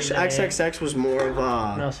sense. I wish XXX was more of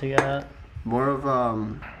What else you got? I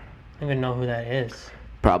don't even know who that is.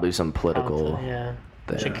 Probably some political. Yeah.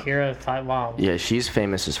 thing. Shakira, wow. Yeah, she's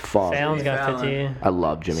famous as fuck. Fallon's got 50. I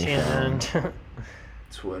love Jimmy Fallon. CNN.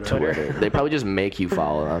 Twitter. They probably just make you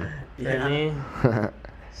follow them. Britney.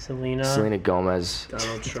 Selena Gomez.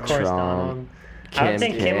 Donald Trump. Of course, Donald. I would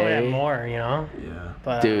think Kim would have more, you know? Yeah.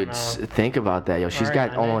 But Dude, think about that, yo. She's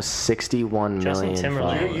got almost 61 Justin million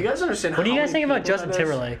Timberlake. followers. You guys understand What do you how guys think many about people Justin that is?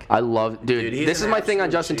 Timberlake? I love, dude. he's This is an my thing on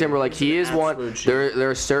absolute Justin G. Timberlake. He He's is an one. absolute G. There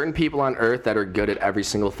are certain people on earth that are good at every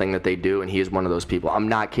single thing that they do, and he is one of those people. I'm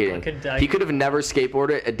not kidding. He could have never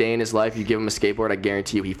skateboarded a day in his life. You give him a skateboard, I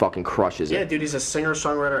guarantee you, he fucking crushes it. Yeah, dude, he's a singer,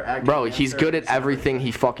 songwriter, actor. Bro, he's dancer, good at everything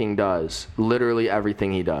he fucking does. Literally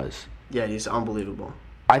everything he does. Yeah, he's unbelievable.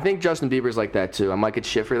 I think Justin Bieber's like that too. I might get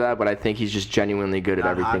shit for that, but I think he's just genuinely good at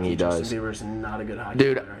Not everything hockey, he does. Justin Bieber's not a good hockey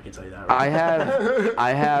Dude, player, I can tell you that. Right?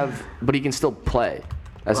 I have, but he can still play.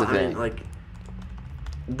 That's Well, the thing. like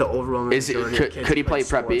the overwhelming Is it, majority of kids could he play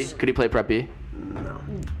Prep B? sports. Could he play Prep B? No.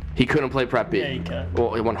 He couldn't play Prep B. Yeah, he could.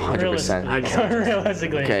 Well, 100%.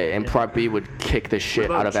 Realistically. Okay, and Prep B would kick the shit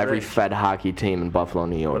about out of every Drake? Fed hockey team in Buffalo,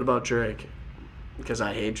 New York. What about Drake? Because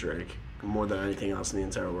I hate Drake more than anything else in the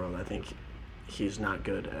entire world. I think he's not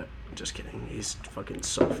good at. Just kidding. He's fucking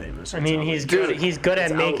so famous. I mean, he's good. He's good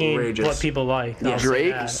at It's making outrageous. what people like. Yeah, I'll say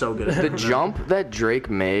Drake, that. He's so good at the it. jump that Drake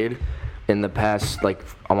made in the past, like,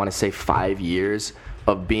 I want to say 5 years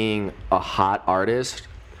of being a hot artist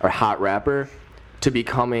or hot rapper to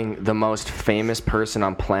becoming the most famous person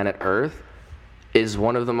on planet Earth is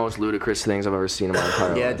one of the most ludicrous things I've ever seen in my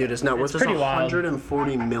entire Yeah, life. dude, it's not worth pretty wild.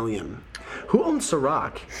 140 million. Who owns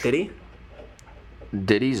Ciroc? Did he?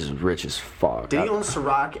 Diddy's rich as fuck. Did he own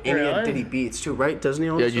Ciroc and he had Really? Diddy Beats too, right? Doesn't he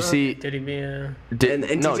own Yeah, Ciroc? did you see? Did he be a...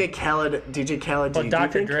 And no, DJ Khaled, do Well, you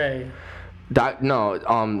Dr. think? Dre.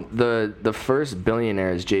 The first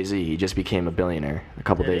billionaire is Jay-Z. He just became a billionaire a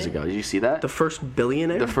couple days ago. Did you see that? The first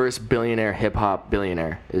billionaire? The first billionaire, hip-hop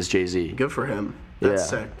billionaire is Jay-Z. Good for him. That's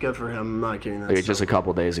Yeah. sick. Good for him. I'm not kidding. That's Like, just a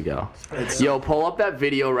couple days ago. Yo, pull up that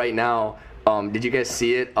video right now. Did you guys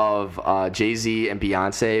see it of Jay-Z and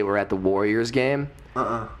Beyonce were at the Warriors game?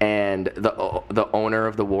 And the owner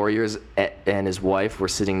of the Warriors and his wife were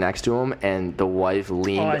sitting next to him, and the wife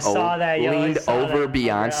leaned, I saw that, yo, I leaned saw over that.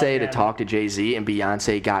 Beyonce Yeah. to talk to Jay-Z, and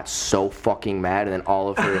Beyonce got so fucking mad, and then all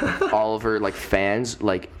of her like fans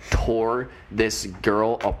like tore this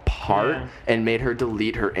girl apart Yeah. and made her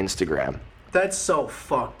delete her Instagram. That's so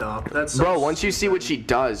fucked up. That's so Bro, once you see what she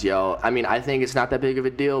does, yo, I mean, I think it's not that big of a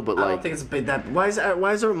deal, but I don't like, think it's big. Why is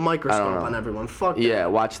there a microscope know. on everyone? Fuck that. yeah,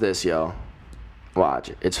 watch this, yo.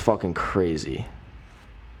 Watch. It's fucking crazy.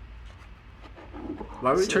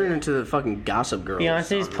 Why are we turning into the fucking Gossip Girl?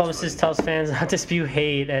 Beyonce's post tells fans not to spew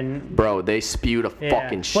hate and... Bro, they spewed a Yeah.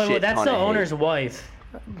 fucking shit Wait, that's ton the of hate. owner's wife.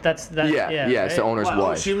 That's Yeah, it's the right? owner's Wow,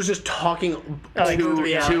 wife. she was just talking Like, to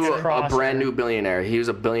yeah. Beyonce. To Across a brand her. new billionaire. He was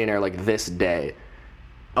a billionaire like this day.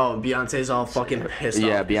 Oh, Beyonce's all fucking pissed off.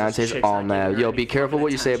 Yeah, 'cause this Beyonce's chick's all not giving mad. her Yo, any be careful fucking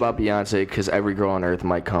what you say attention. about Beyonce, because every girl on earth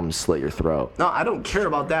might come slit your throat. No, I don't care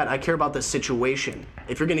about that. I care about the situation.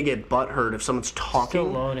 If you're gonna get butthurt if someone's Still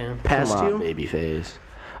talking loading. past Come you, on, babyface.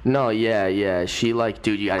 No, yeah. She like,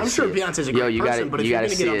 dude, you gotta I'm see sure it. Beyonce's a Yo, great you person, gotta, but if you you're gotta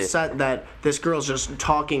gonna get see it. upset that this girl's just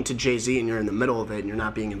talking to Jay-Z and you're in the middle of it and you're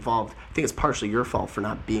not being involved, I think it's partially your fault for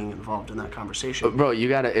not being involved in that conversation. Bro, you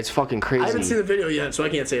gotta, it's fucking crazy. I haven't seen the video yet, so I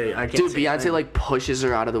can't say. I can't Dude, say Beyonce anything. like pushes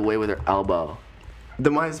her out of the way with her elbow.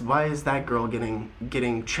 Then why is that girl getting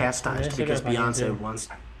chastised Yes, because I got Beyonce YouTube. wants?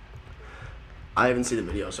 I haven't seen the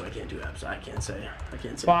video, so I can't do that. So I can't say.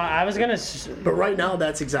 Well, I was gonna... But right now,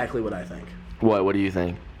 that's exactly what I think. What do you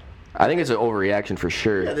think? I think it's an overreaction for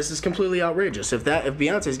sure. Yeah, this is completely outrageous. If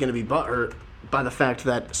Beyonce's gonna be butthurt by the fact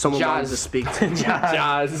that someone wanted to speak to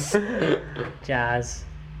Jazz. Jazz.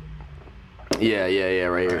 Yeah,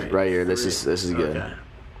 right here. This is good. Okay.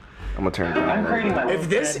 I'm gonna turn it down. If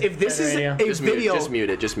this is a video,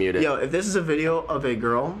 Just mute it. Yo, if this is a video of a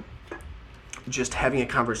girl just having a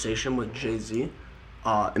conversation with Jay-Z,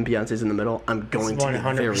 and Beyonce's in the middle, I'm going to get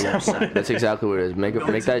very 100% upset. That's exactly what it is. Make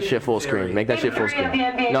that shit full screen. Make that shit full screen.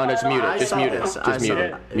 No, just mute it. Just mute it. Just mute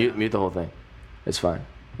it. Mute the whole thing. It's fine.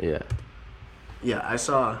 Yeah. Yeah, I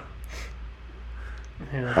saw.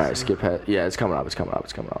 All right, skip ahead. Yeah, it's coming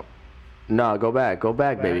up. No, go back,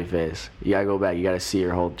 babyface. You gotta go back. You gotta see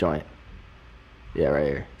your whole joint. Yeah, right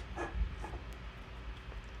here.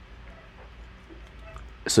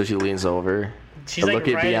 So she leans over. She's Look like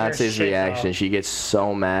at right at her Beyonce's shit, reaction. though. She gets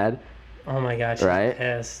so mad, Oh my god, she's Right?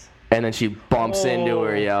 pissed. and then she bumps into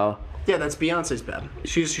her, yo. Yeah, that's Beyonce's bad.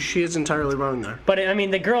 She is entirely wrong there. But I mean,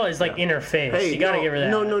 the girl is like in her face. Hey, you gotta no, give her that.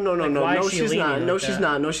 No, Like, why no, is she she's leaning not. like No, she's that?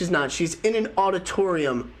 not. No, she's not. She's in an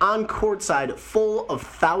auditorium on courtside full of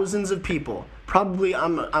thousands of people. Probably,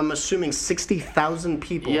 I'm assuming 60,000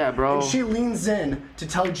 people. Yeah, bro. And she leans in to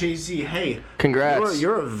tell Jay-Z, hey, Congrats.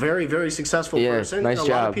 You're a very, very successful Yeah, person. nice and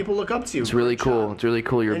a lot job. of people look up to you. It's really Great cool. job. It's really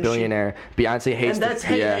cool. You're a And she- billionaire. Beyonce hates And that's, the,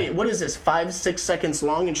 hey, what is this, 5-6 seconds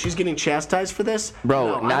long and she's getting chastised for this? Bro,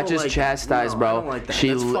 No, I not don't just like- chastised, no, bro. I don't like that. She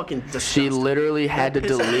That's li- fucking she disgusting. literally had to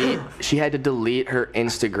That pisses me delete. off. She had to delete her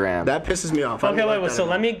Instagram. That pisses me off. I Okay, don't wait, like well, that so at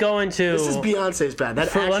all. let me go into. This is Beyonce's bad.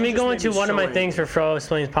 That Let actually me just go made into me one of so my things for angry. Fro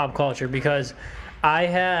Explains Pop Culture because I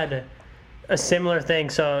had a similar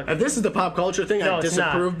thing. So If this is the pop culture thing, No, I it's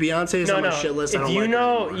not. disapprove. Beyonce is no, on my no. shit list. I If don't you like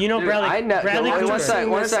know, her you know Dude, Bradley no, Cooper. one sec, I'm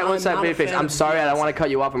not a Babyface. fan I'm of sorry, I don't Beyonce. want to cut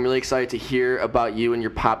you off. I'm really excited to hear about you and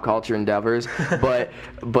your pop culture endeavors.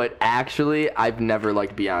 but actually, I've never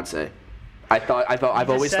liked Beyonce. I've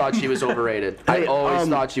always thought she was overrated. I always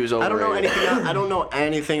thought she was overrated. I don't know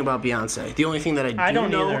anything about Beyonce. The only thing that I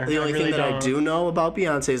don't know, either. the only I really thing that I don't. do know about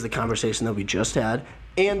Beyonce is the conversation that we just had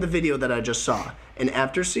and the video that I just saw. And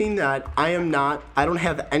after seeing that, I don't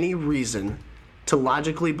have any reason to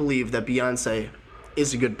logically believe that Beyonce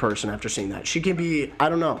is a good person after seeing that. She can be, I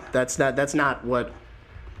don't know. That's not what.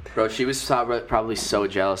 Bro, she was probably so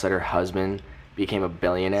jealous that her husband became a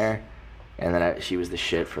billionaire, and then she was the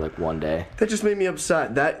shit for like one day. That just made me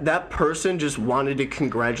upset. That person just wanted to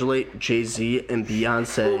congratulate Jay-Z and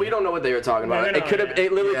Beyonce. Well, we don't know what they were talking about. No,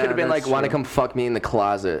 It literally Yeah, could have been that's like, "Want to true. come fuck me in the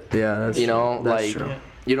closet?" Yeah, that's you know, true. That's like true.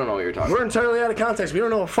 you don't know what you're talking We're about. entirely out of context. We don't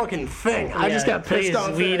know a fucking thing. I just got pissed please,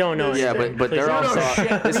 off. we don't know Yeah, anything. but they're Please also don't.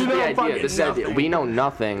 shit. this We is the know idea. fucking This is the idea. nothing. We know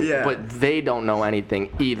nothing, Yeah. but they don't know anything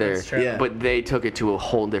either. That's true. Yeah. But they took it to a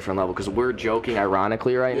whole different level because we're joking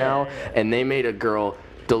ironically right now, and they made a girl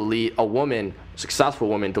delete a woman, successful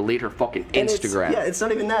woman, delete her fucking And Instagram. it's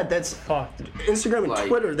not even that. That's Fucked. Instagram and Like-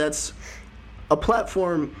 Twitter. That's a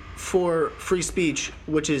platform for free speech,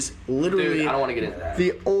 which is literally Dude, I don't want to get into that.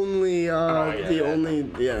 the only,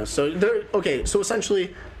 So there. Okay, so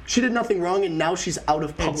essentially, she did nothing wrong, and now she's out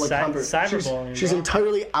of public conversation. cyberbullying, She's bro.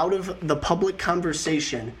 entirely out of the public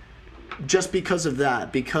conversation, just because of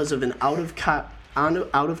that, because of an out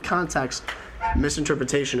of context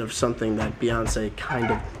misinterpretation of something that Beyonce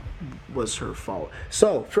kind of was her fault.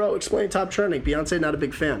 So, Fro, explain top trending. Beyonce, not a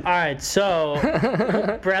big fan. All right, so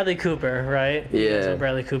Bradley Cooper, right? You guys know Yeah.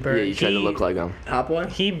 Bradley Cooper. Yeah, you tried to look like him. Hot boy?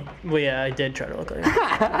 Yeah, I did try to look like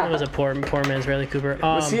him. It was a poor man's Bradley Cooper.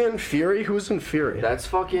 Was he in Fury? Who was in Fury? That's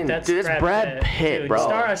fucking. That's dude, that's Brad Brad Pitt. Pitt, Dude, bro.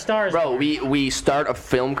 A Star is Bro, born. we start a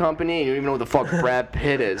film company and you don't even know what the fuck Brad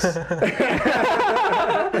Pitt is.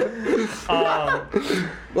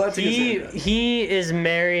 Well, that's a good segue. He is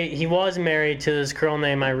married. He was married to this girl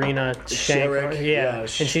named Irina Shayk. Shayk, Yeah, yeah, and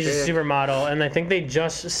she's Shayk. a supermodel, and I think they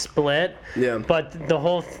just split. Yeah. But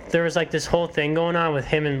there was like this whole thing going on with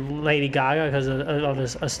him and Lady Gaga because of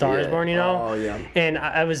A Star Is Yeah. Born, you know. Oh, yeah. And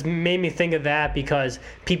I was made me think of that because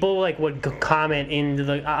people like would comment into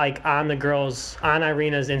the on the girls on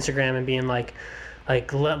Irina's Instagram and being like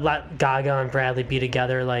let Gaga and Bradley be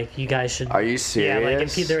together. Like you guys should. Are you Yeah, like and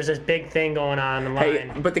serious? there was this big thing going on online.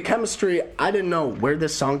 Hey, but the chemistry, I didn't know where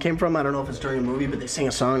this song came from. I don't know if it's during a movie, but they sing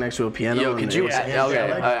a song next to a piano. Yo, and could they you? was Okay,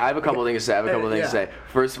 angelic. I have a couple things to say.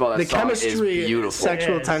 First of all, that The song is chemistry, beautiful.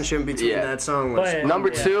 sexual It is. tension between Yeah. that song was. But- Number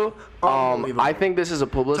Yeah. two, Unbelievable. I think this is a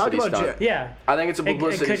publicity Talk about stunt. Yeah. I think it's a It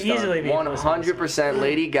publicity could stunt. easily be a publicity 100%.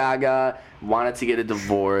 Lady Gaga wanted to get a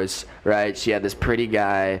divorce, right? She had this pretty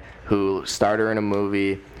guy who starred her in a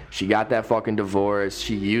movie. She got that fucking divorce.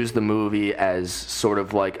 She used the movie as sort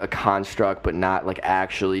of like a construct, but not like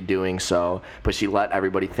actually doing so. But she let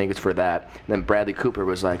everybody think it's for that. And then Bradley Cooper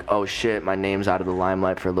was like, oh shit, my name's out of the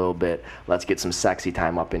limelight for a little bit. Let's get some sexy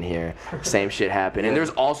time up in here. Same shit happened. And there's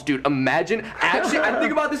also, dude, imagine, actually, I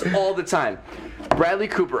think about this all the time. Bradley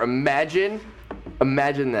Cooper, imagine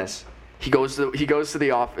this. He goes to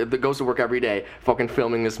the office, goes to work every day, fucking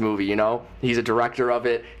filming this movie. You know, he's a director of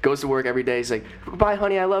it. Goes to work every day. He's like, "Bye,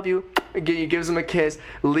 honey, I love you." He gives him a kiss.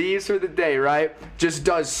 Leaves for the day. Right? Just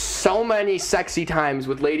does so many sexy times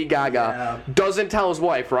with Lady Gaga. Yeah. Doesn't tell his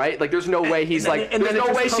wife. Right? Like, there's no way he's like. and There's then it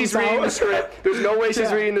no just way she's comes reading out. the script. There's no way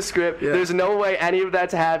she's reading the script. Yeah. There's no way any of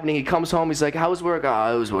that's happening. He comes home. He's like, "How was work?"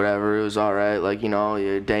 "Oh, it was whatever. It was all right. Like, you know,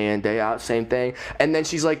 day in, day out, same thing." And then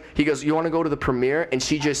she's like, he goes, "You want to go to the premiere?" And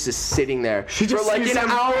she just is sitting there for just like sees an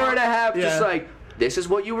him- hour and a half, Yeah. just like, "This is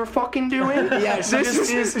what you were fucking doing? Yeah, this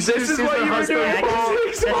is what you were doing for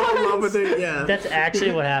 6 Fall in love months?" with it. Yeah. That's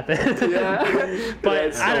actually what happened. Yeah. But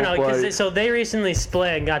That's I don't so know, funny. because so they recently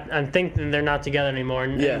split and I'm thinking they're not together anymore.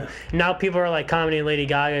 And Yeah. now people are like commenting Lady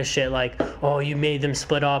Gaga shit like, "Oh, you made them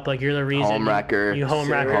split up. Like you're the reason." Homewrecker. You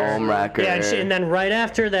homewrecker. Homewrecker. Yeah, and then right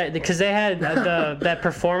after that, because they had that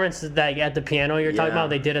performance that at the piano you're talking Yeah. about,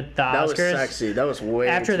 they did at the That was Oscars. sexy. That was way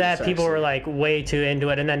After too that, people sexy. were like way too into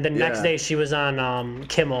it, and then the next Yeah. day she was on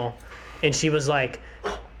Kimmel, and she was like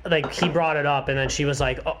he brought it up, and then she was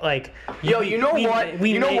like, oh, like, Yo, you know what?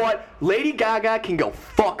 we You know made- what? Lady Gaga can go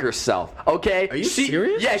fuck herself. Okay? Are you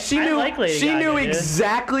serious? Yeah, she I knew. like Lady she Gaga, knew dude.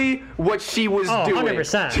 exactly what she was Oh, doing.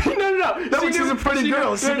 100%. No. means she's a pretty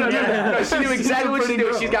girl. No, no. She knew She's exactly a what she's pretty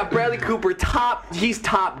doing. girl. She's got Bradley Cooper top. He's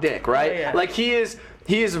top dick, right? Oh, yeah. Like he is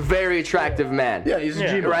a very attractive man. Yeah, he's a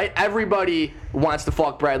Yeah. G-man. Right? Everybody wants to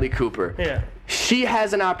fuck Bradley Cooper. Yeah. She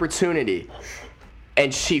has an opportunity,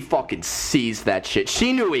 and she fucking sees that shit.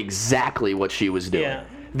 She knew exactly what she was doing Yeah.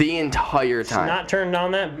 the entire time. Not turned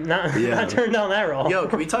down that not turned down that role. Yo,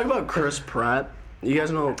 can we talk about Chris Pratt? You guys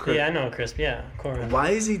know Chris? Yeah, I know Chris. Yeah, of course.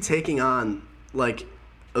 Why is he taking on like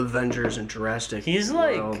Avengers and Jurassic He's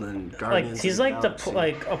like, World and Guardians he's of like the the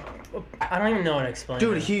Galaxy? I don't even know how to explain.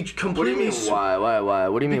 Dude, it. he What do you completely. mean why?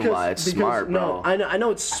 What do you mean why? It's smart, bro. No, I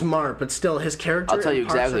know it's smart, but still, his character. I'll tell you in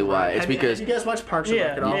Parks exactly and why. Rec- It's have you- because- have you guys watch Parks and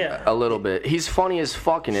Rec at all? yeah. A little bit. He's funny as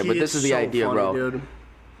fuck in it, but He this is the so idea, funny, bro. Dude.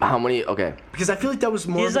 How many? Okay. Because I feel like that was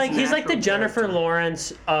more. He's of his like the natural Jennifer character.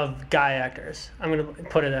 Lawrence of guy actors. I'm gonna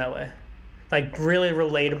put it that way. Like really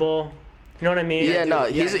relatable. You know what I mean? Yeah, no,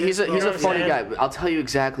 dude, he's yeah, a you know what I'm funny guy. saying? I'll tell you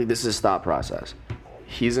exactly. This is his thought process.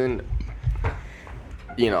 He's in,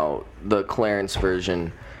 the Clarence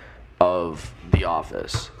version of The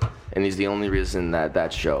Office, and he's the only reason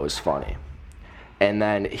that show is funny. And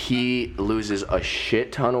then he loses a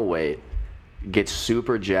shit ton of weight, gets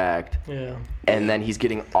super jacked, Yeah. and then he's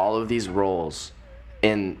getting all of these roles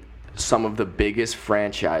in some of the biggest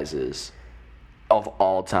franchises of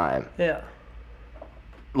all time. Yeah.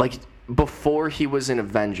 Like before he was in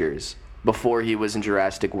Avengers, before he was in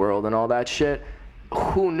Jurassic World and all that shit,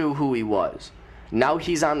 who knew who he was? Now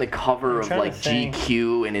he's on the cover of trying to like think.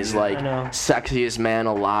 GQ and is like I know. sexiest man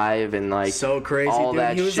alive and like So crazy, all dude.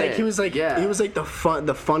 that He was shit. like yeah.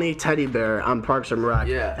 the funny teddy bear on Parks and Rec.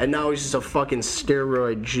 Yeah. And now he's just a fucking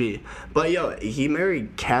steroid G. But yo, he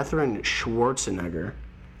married Katherine Schwarzenegger.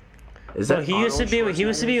 Is So that he used to be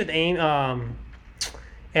Schwarzenegger? with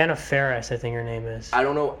Anna Faris, I think her name is. I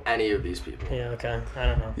don't know any of these people. Yeah. Okay. I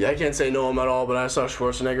don't know. Yeah, I can't say no him at all, but I saw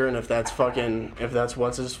Schwarzenegger, and if that's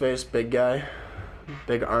what's his face, big guy,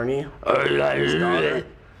 big Arnie.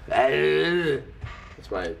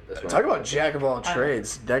 That's my Talk about jack of all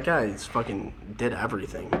trades. That guy fucking did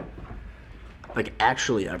everything. Like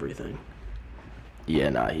actually everything. Yeah,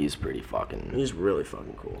 nah, he's pretty fucking. He's really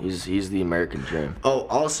fucking cool. He's the American dream. Oh,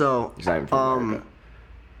 also, He's not even from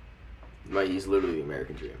America. He's literally the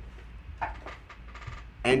American dream.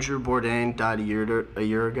 Andrew Bourdain died a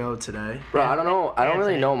year ago today. Bro, I don't know. I don't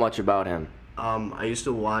really Anthony. know much about him. I used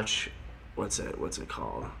to watch, what's it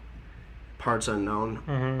called? Parts Unknown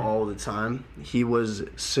Mm-hmm. all the time. He was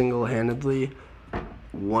single-handedly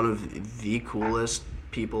one of the coolest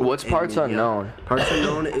people. What's in Parts media. Unknown? Parts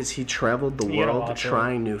Unknown is he traveled the You gotta world watch it.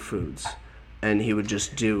 trying new foods, and he would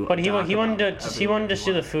just do. But he a doc wanted about to everyone just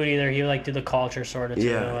do the food either. He would like do the culture sort of too.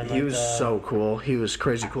 Yeah, and, he like, was the- so cool. He was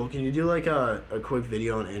crazy cool. Can you do like a quick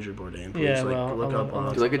video on Andrew Bourdain, please? Yeah, like well, look I'll up look-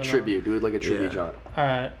 on. Do like a Something tribute. Do it like a tribute, Yeah. John. All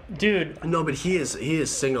right, dude. No, but he is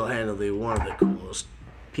single-handedly one of the coolest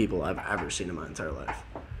people I've ever seen in my entire life.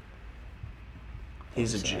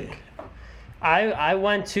 He's a G. I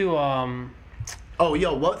went to Oh,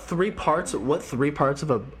 yo, what three parts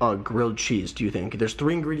of a grilled cheese do you think? There's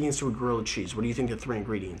 3 ingredients to a grilled cheese. What do you think the 3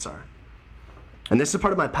 ingredients are? And this is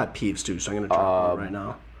part of my pet peeves too, so I'm gonna drop them right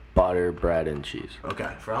now. Butter, bread, and cheese. Okay,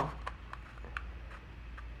 Fro.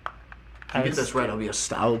 I You get would this right, I'll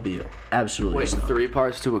be absolutely. Wait, astounded. 3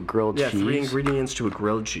 parts to a grilled Yeah, cheese? 3 ingredients to a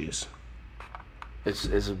grilled cheese. It's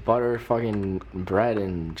butter, fucking bread,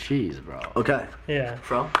 and cheese, bro. Okay, yeah.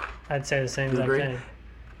 Fro. I'd say the same exact agree? thing.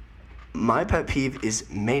 My pet peeve is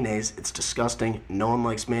mayonnaise. It's disgusting. No one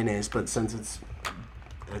likes mayonnaise, but since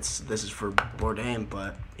this is for Bourdain,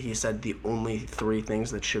 but he said the only 3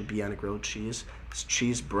 things that should be on a grilled cheese is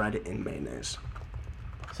cheese, bread, and mayonnaise.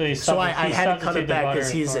 So I had to cut it back because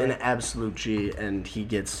he's an an absolute G, and he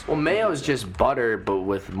gets Well, mayo is just butter, but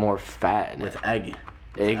with more fat in with it. egg.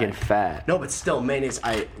 Egg and fat. No, but still, mayonnaise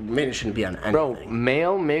shouldn't be on anything. Bro,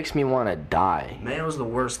 mayo makes me want to die. Mayo is the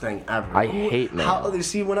worst thing ever. I hate mayo. How,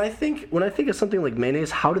 see, when I think of something like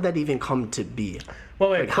mayonnaise, how did that even come to be? Well,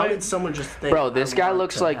 wait, Like, how did someone just think? Bro, this I guy want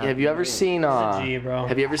looks to like. have Have you ever mayonnaise? seen? a G, bro.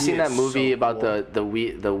 Have you ever seen He that is movie so about cool.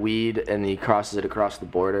 the weed and he crosses it across the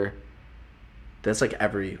border? That's like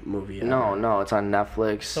every movie. Ever. No, it's on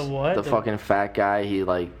Netflix. The what? The fucking fat guy. He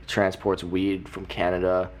like transports weed from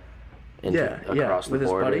Canada across the with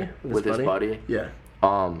border his buddy. Yeah.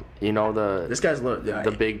 You know This guy's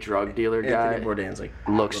the big drug dealer guy Anthony Bourdain's like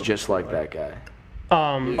looks just like that guy.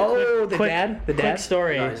 Oh, the quick, dad? The quick dad?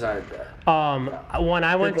 story. No, he's not that. When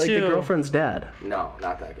I went like to the girlfriend's dad. No,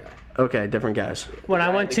 not that guy. Okay, different guys. when I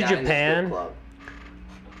went The to guy in the strip Japan. club.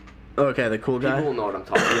 Okay, the cool guy. People will know what I'm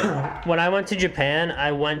talking about. When I went to Japan,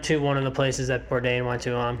 I went to one of the places that Bourdain went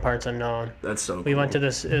to on Parts Unknown. That's so cool. We went to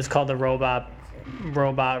this. It was called the robot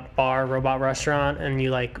restaurant, and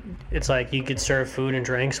it's like you could serve food and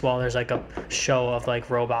drinks while there's like a show of like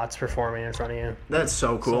robots performing in front of you. That's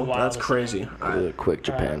so cool. wild That's to crazy. Do a quick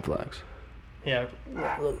Japan flex. Yeah,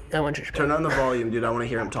 I went to Japan. Turn on the volume, dude. I want to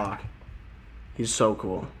hear him talk. He's so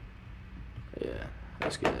cool. Yeah,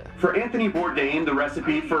 that's good. For Anthony Bourdain, the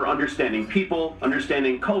recipe for understanding people,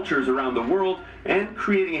 understanding cultures around the world, and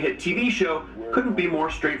creating a hit TV show couldn't be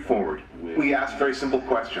more straightforward. We ask very simple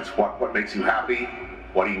questions. What makes you happy?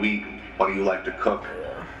 What do you eat? What do you like to cook?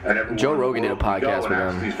 And everywhere Joe in the Rogan did a world we go podcast and with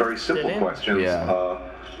ask him. these very simple Did he? questions. Yeah.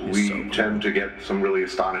 We tend to get some really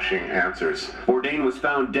astonishing answers. Bourdain was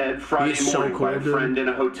found dead Friday He's so morning by a cool, dude. friend in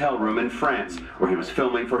a hotel room in France, where he was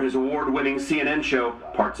filming for his award-winning CNN show,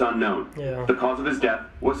 Parts Unknown. Yeah. The cause of his death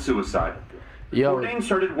was suicide. Yo, Bourdain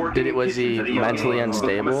started working in was he kitchens at a young mentally age,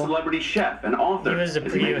 became a unstable? celebrity chef and author He was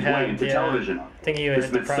as he made his way into television. I think he The had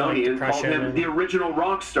Smithsonian called him depression. the original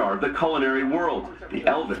rock star of the culinary world, the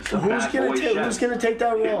Elvis of bad boy chefs. Who's gonna take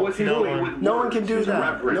that It role? was his No way one. with No one words, can do his that.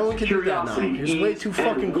 reverence, No one can do that now. curiosity, He's way ease, too and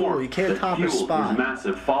fucking cool. warmth He can't that top his fueled spot. His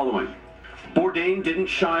massive following. Bourdain didn't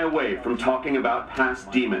shy away from talking about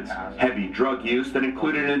past demons, heavy drug use that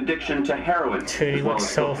included an addiction to heroin, Dude, he as well looks as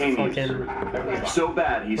so cocaine use. fucking. So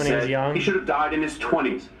bad, he When he was said, young? he should have died in his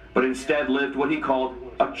 20s, but instead lived what he called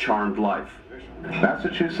a charmed life.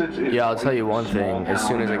 Massachusetts is Yeah, I'll tell you one thing. As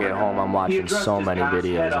soon as I get home, I'm He watching addressed so his many past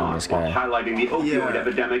videos head on this while guy. highlighting the opioid Yeah.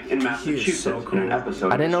 epidemic in He is Massachusetts so in an cool.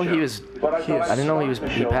 episode I didn't know of the he show. was. But I didn't know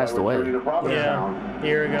he passed away. Yeah, a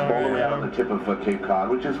year ago. All the way out Yeah. on the tip of Cape Cod,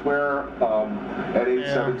 which is where, at age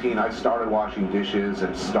Yeah. 17, I started washing dishes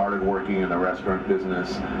and started working in the restaurant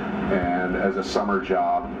business, and as a summer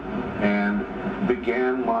job, and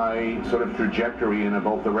began my sort of trajectory in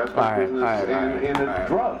both the restaurant business and in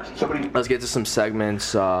drugs. Let's get to some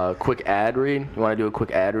segments. Quick ad read. You want to do a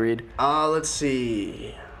quick ad read? Let's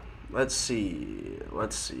see.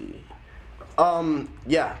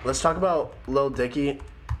 Yeah, let's talk about Lil Dicky.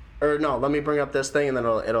 Or no, let me bring up this thing and then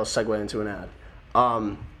it'll segue into an ad.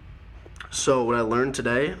 So what I learned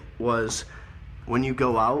today was when you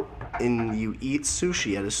go out and you eat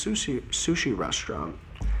sushi at a sushi restaurant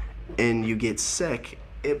and you get sick,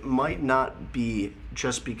 it might not be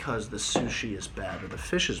just because the sushi is bad or the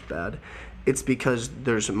fish is bad. It's because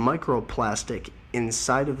there's microplastic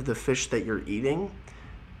inside of the fish that you're eating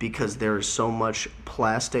because there is so much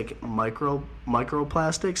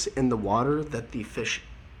microplastics in the water that the fish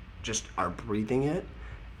just are breathing it,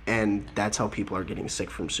 and that's how people are getting sick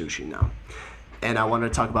from sushi now. And I want to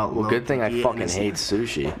talk about Lil Good thing I Dicky fucking and his- hate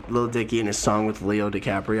sushi. Lil Dicky and his song with Leo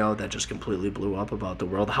DiCaprio that just completely blew up about the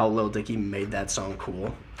world. How Lil Dicky made that song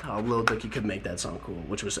cool. How Lil Dicky could make that song cool,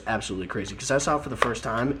 which was absolutely crazy. Because I saw it for the first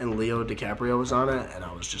time and Leo DiCaprio was on it, and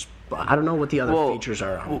I was just, I don't know what the other features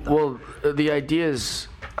are on it, though. Well, the idea is,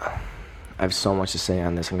 I have so much to say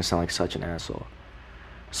on this. I'm gonna sound like such an asshole.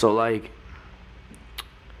 So like,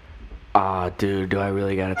 dude, do I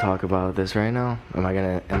really gotta talk about this right now? Am I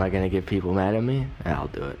gonna get people mad at me? Yeah, I'll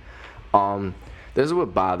do it. This is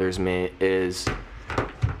what bothers me is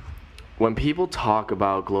when people talk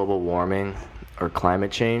about global warming or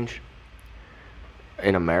climate change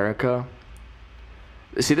in America.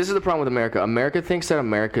 See, this is the problem with America. America thinks that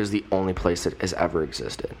America is the only place that has ever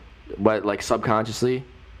existed, but like subconsciously,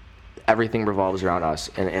 everything revolves around us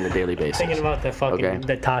in a daily basis. Thinking about the fucking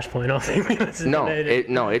the Tosh Point thing. No,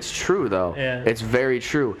 it's true though. Yeah. It's very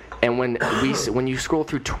true. And when you scroll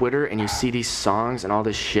through Twitter and you see these songs and all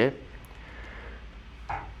this shit,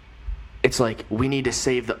 it's like, we need to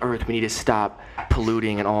save the earth, we need to stop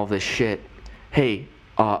polluting and all this shit. Hey,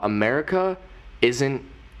 America isn't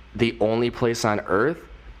the only place on earth,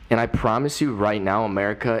 and I promise you right now,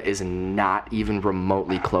 America is not even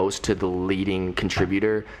remotely close to the leading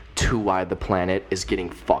contributor to why the planet is getting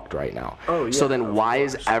fucked right now. Oh, yeah, so then why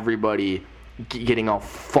is everybody getting all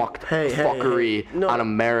fuckery No. on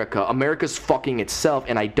America? America's fucking itself,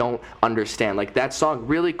 and I don't understand. Like, that song,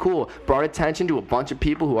 really cool, brought attention to a bunch of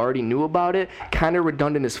people who already knew about it, kind of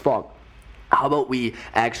redundant as fuck. How about we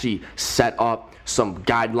actually set up some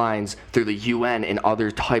guidelines through the UN and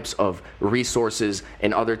other types of resources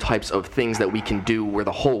and other types of things that we can do where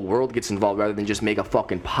the whole world gets involved, rather than just make a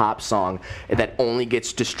fucking pop song that only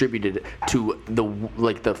gets distributed to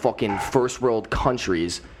the fucking first world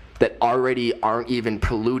countries that already aren't even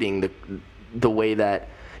polluting the way that,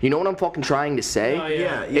 you know what I'm fucking trying to say? Oh,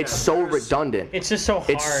 yeah. It's so redundant. It's just so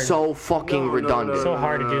hard. It's so fucking redundant. It's so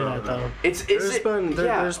hard to do that, though.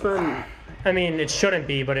 There's been I mean, it shouldn't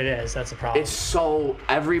be, but it is. That's the problem. It's so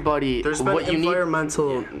everybody. There's been what you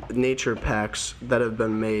environmental nature pacts that have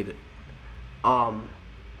been made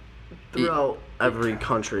throughout every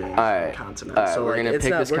country and continent. All right, So we're like, gonna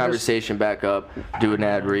pick this conversation back up, do an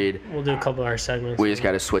ad read. We'll do a couple of our segments. We just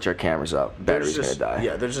gotta switch our cameras up. Battery's gonna die.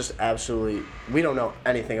 Yeah, there's just absolutely. We don't know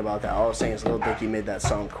anything about that. All I was saying is Lil Dicky made that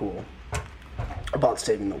song cool about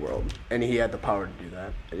saving the world, and he had the power to do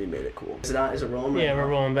that, and he made it cool. Is it rolling? Yeah, we're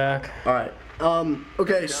rolling back. All right.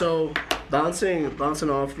 Okay, so bouncing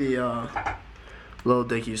off the Lil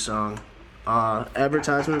Dicky song.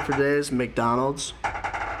 Advertisement for days, McDonald's.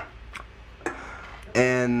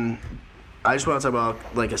 And I just want to talk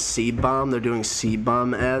about like a seed bomb. They're doing seed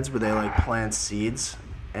bomb ads where they like plant seeds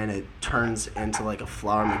and it turns into like a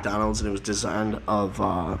flower McDonald's, and it was designed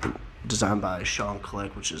by Sean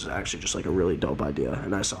Click, which is actually just like a really dope idea,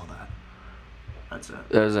 and I saw that. That's it.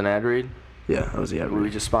 That was an ad read? Yeah, that was the ad read. We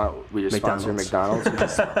just sponsored McDonald's. We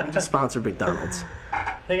just sponsored McDonald's.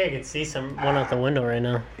 I think I could see one out the window right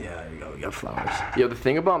now. Yeah, there you go. We got flowers. Yo, the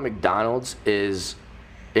thing about McDonald's is,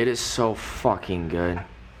 it is so fucking good.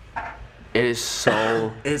 It is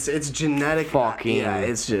so it's genetic. fucking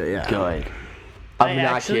good. I'm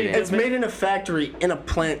not kidding. It's made in a factory in a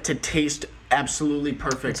plant to taste absolutely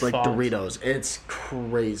perfect, It's like false. Doritos. It's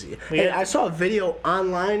crazy. And I saw a video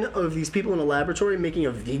online of these people in a laboratory making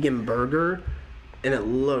a vegan burger, and it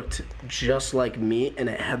looked just like meat, and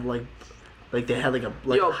it had like they had like a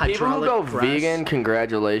Yo, hydraulic people who go press. vegan,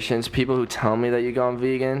 congratulations. People who tell me that you're going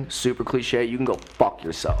vegan, super cliche, you can go fuck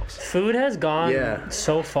yourselves. Food has gone Yeah.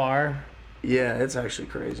 so far. Yeah, it's actually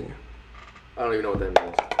crazy. I don't even know what that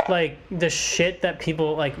means. Like, the shit that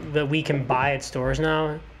people, like, that we can buy at stores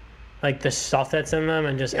now, like, the stuff that's in them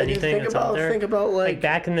and just anything that's out there. Think about Like,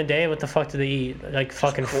 back in the day, what the fuck did they eat? Like,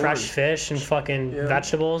 fucking corn. fresh fish and fucking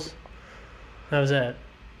vegetables. That was it.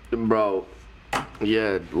 Bro,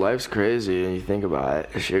 yeah, life's crazy and you think about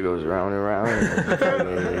it. Shit goes round and round.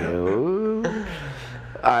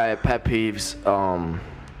 Alright, pet peeves.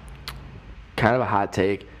 Kind of a hot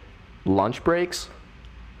take. Lunch breaks.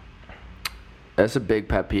 That's a big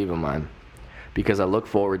pet peeve of mine. Because I look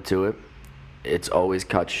forward to it. It's always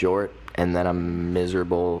cut short, and then I'm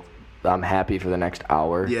miserable. I'm happy for the next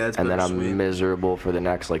hour, and then I'm miserable for the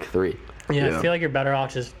next like 3. Yeah, I feel like you're better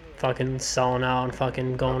off just fucking selling out and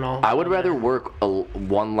fucking going all. I would rather work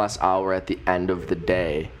one less hour at the end of the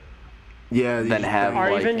day. Yeah, than have or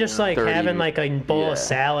like even just like 30, having like a bowl of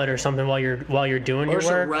salad or something while you're doing or your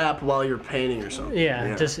some work. wrap while you're painting or something.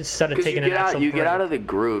 Yeah, just instead of taking you an actual get break. out of the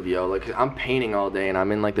groove, yo. Like, I'm painting all day and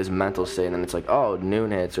I'm in like this mental state, and then it's like, oh, noon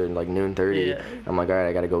hits or like noon 30. Yeah. I'm like, all right,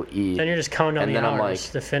 I gotta go eat. Then you're just counting down and the then I'm hours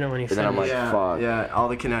like, to finish when you and then I'm finish. like, fuck. Yeah, all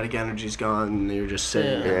the kinetic energy's gone, and you're just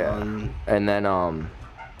sitting there. And then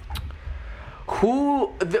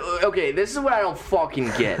okay, this is what I don't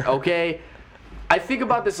fucking get. Okay. I think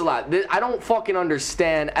about this a lot. I don't fucking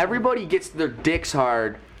understand. Everybody gets their dicks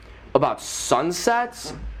hard about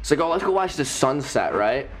sunsets. It's like, oh, let's go watch the sunset,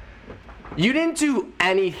 right? You didn't do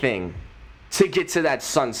anything to get to that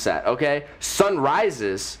sunset, okay?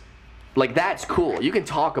 Sunrises, like, that's cool. You can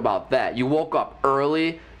talk about that. You woke up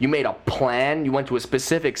early. You made a plan. You went to a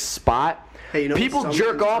specific spot. Hey, you know, people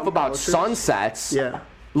jerk off about sunsets. Yeah.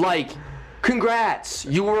 Like, congrats.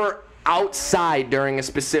 You were outside during a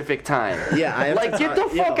specific time. Yeah, like, get the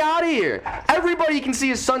fuck out of here. Everybody can see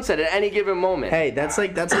a sunset at any given moment. Hey, that's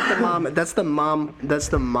like the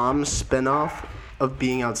mom spin-off of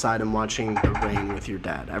being outside and watching the rain with your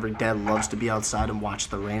dad. Every dad loves to be outside and watch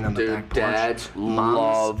the rain on the back porch. Dads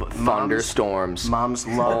love thunderstorms. Moms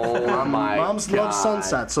love moms God. love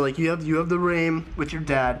sunsets. So like you have the rain with your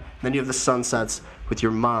dad, then you have the sunsets with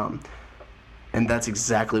your mom. And that's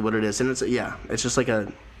exactly what it is. And it's just like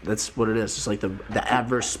that's what it is. It's like the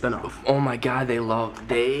adverse spinoff. Oh my God, they love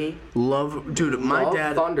Dude, my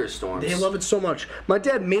dad thunderstorms. They love it so much. My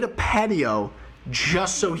dad made a patio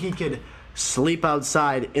just so he could sleep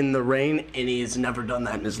outside in the rain, and he's never done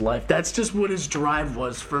that in his life. That's just what his drive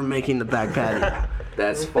was for making the back patio.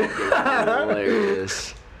 That's fucking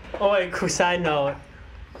hilarious. Oh wait, side note.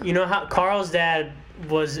 You know how Carl's dad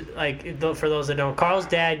was like, for those that don't, Carl's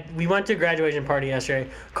dad, we went to a graduation party yesterday.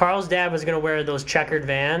 Carl's dad was gonna wear those checkered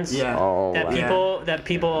Vans. Yeah. Oh, That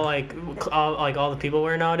people like all the people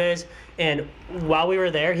wear nowadays. And while we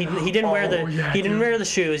were there, he didn't wear the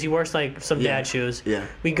shoes. He wore like some dad shoes. Yeah.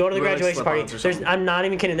 We go to the We're like graduation party. slip-ons or I'm not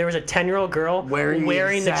even kidding. There was a 10-year-old girl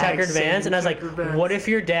wearing the checkered Vans, and I was like, what if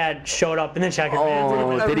your dad showed up in the checkered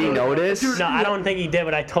Vans? Oh, did he notice? No, I don't think he did,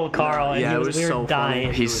 but I told Carl, and we were dying.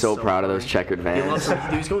 Funny. He's so proud of those checkered He Vans. loves him.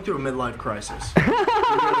 He's going through a midlife crisis. He really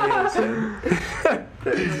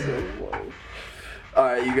is, dude. All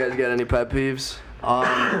right, you guys got any pet peeves?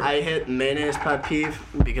 I hit mayonnaise pet peeve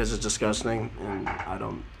because it's disgusting, and I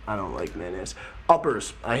don't like mayonnaise.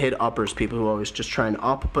 Uppers. I hate uppers. People who always just try and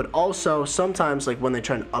up, but also sometimes like when they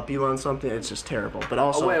try and up you on something, it's just terrible. But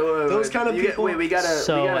also those kind of people. we gotta.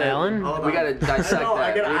 Alan? We gotta dissect No,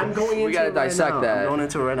 that. I'm going into we gotta it right dissect now. that. I'm going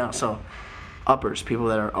into it right now. So, uppers. People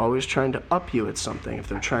that are always trying to up you at something. If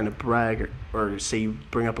they're trying to brag or say you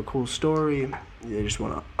bring up a cool story, they just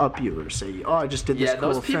want to up you or say, "Oh, I just did this cool thing."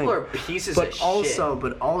 Yeah, those people are pieces of shit.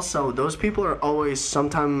 But also, those people are always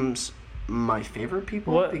sometimes my favorite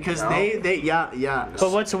people because they.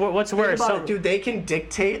 But what's worse? Think about it, dude. They can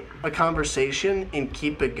dictate a conversation and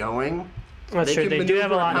keep it going. That's true. They do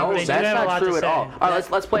have a lot. No, They do that's have a not lot true to at say. all. All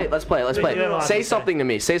right, let's play it. Say something to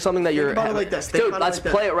me. Say something that you're. Think about it like this. Dude, let's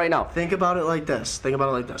play it right now. Think about it like this.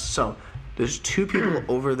 So, there's two people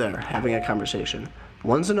over there having a conversation.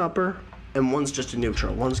 One's an upper, and one's just a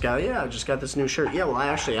neutral. One's got, I just got this new shirt. Yeah, well,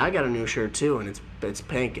 I got a new shirt too, and it's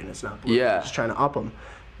pink and it's not blue. Yeah. I'm just trying to up them.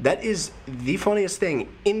 That is the funniest thing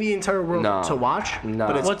in the entire world to watch,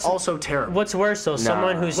 but it's also terrible. What's worse though?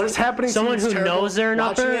 Someone who's what is happening? Someone who knows they're an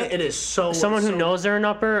upper. It is so. Someone who knows they're an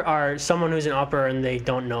upper, or someone who's an upper and they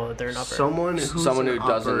don't know that they're an upper. Someone who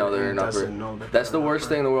doesn't know they're an upper. That's the worst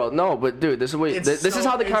thing in the world. No, but dude, this is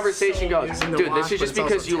how the conversation goes. Dude, this is just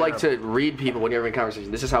because you like to read people when you're having a conversation.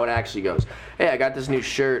 This is how it actually goes. Hey, I got this new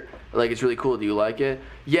shirt. Like, it's really cool. Do you like it?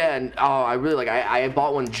 Yeah, and I really like. I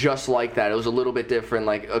bought one just like that. It was a little bit different,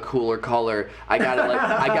 like a cooler color. I got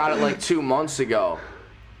it like 2 months ago.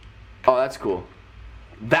 Oh, that's cool.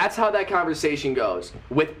 That's how that conversation goes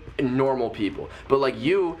with normal people. But like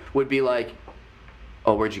you would be like,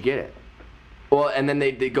 oh, where'd you get it? Well, and then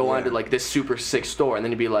they go on to like this super sick store, and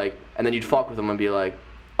then you'd be like, and then you'd fuck with them and be like,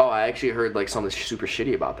 oh, I actually heard like something super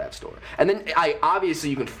shitty about that store. And then obviously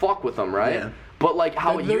you can fuck with them, right? Yeah. But like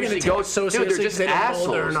how it usually goes, so dude, they're just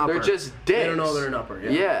assholes. They're just dicks. They don't know they're an upper.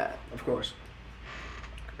 Yeah. Of course.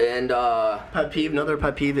 And pet peeve. Another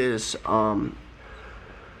pet peeve is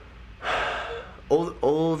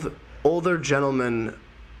older gentlemen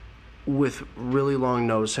with really long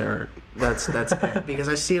nose hair. That's it. Because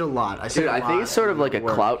I see it a lot. I think it's sort of like a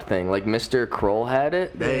clout thing. Like Mr. Kroll had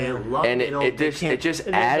it. They love and it just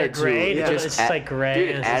added to it. It's like gray. Dude,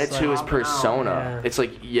 it added to his persona. Yeah. It's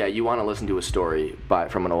like, you want to listen to a story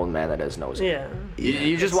from an old man that has nose hair. Yeah.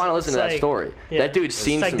 You just want to listen to that story. Yeah. That dude's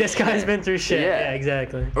seen some like this shit. guy's been through shit. Yeah,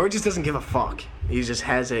 exactly. Or he just doesn't give a fuck. He just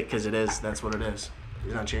has it because it is. That's what it is.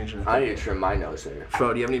 He's not changing it. I need to trim my nose hair.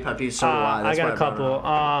 Fro, do you have any pet peeves? So do I. I got a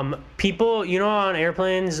couple. People, you know, on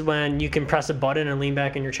airplanes when you can press a button and lean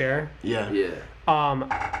back in your chair. Yeah.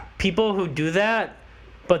 People who do that,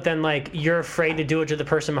 but then like you're afraid to do it to the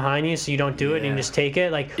person behind you, so you don't do it and you just take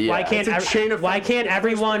it. Like, why can't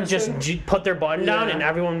everyone just put their button down and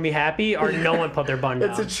everyone be happy, or no one put their button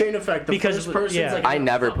down? It's a chain effect. Because first person's like, I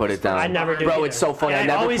never put it down. I never do. Bro, either. it's so funny. And I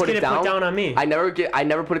never always put get it down. Put down on me. I never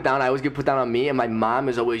put it down. I always get put down on me, and my mom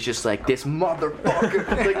is always just like, this motherfucker,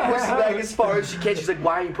 like pushing back as far as she can. She's like,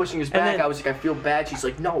 why are you pushing his back? then, I was like, I feel bad. She's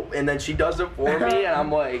like, no, and then she does it for me, and I'm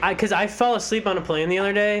like, because I fell asleep on a plane the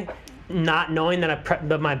other day, not knowing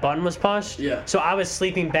that my button was pushed. Yeah. So I was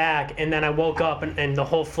sleeping back, and then I woke up, and the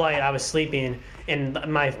whole flight I was sleeping, and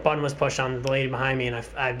my button was pushed on the lady behind me, and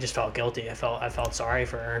I just felt guilty. I felt sorry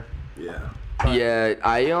for her. Yeah.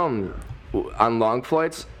 I on long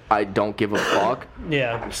flights, I don't give a fuck.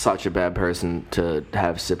 Yeah. I'm such a bad person to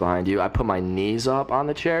have sit behind you. I put my knees up on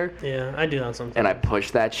the chair. Yeah, I do that sometimes. And I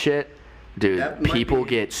push that shit. Dude, people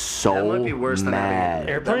get so that might be worse mad.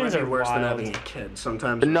 Airplanes are worse than wild. having a kid.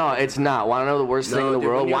 Sometimes. No, it's not. Want to know the worst thing in the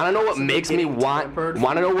world? Want to know what makes me want?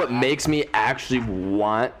 Want to know what makes me actually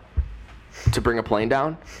want to bring a plane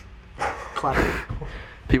down? Clapping.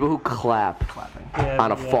 People who clap Yeah,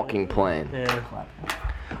 on a fucking plane. Yeah.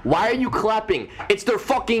 Why are you clapping? It's their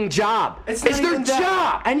fucking job. It's not their even that.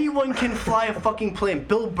 job. Anyone can fly a fucking plane.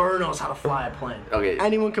 Bill Burr knows how to fly a plane. Okay.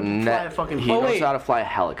 Anyone can fly a fucking He plane. knows wait. how to fly a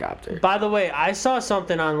helicopter. By the way, I saw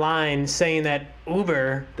something online saying that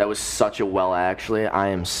Uber. That was such a well, actually. I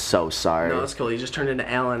am so sorry. No, it's cool. You just turned into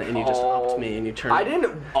Alan and you just upped me and you turned. I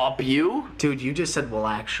didn't up you. Dude, you just said, well,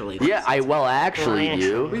 actually. Yeah, I well actually Well,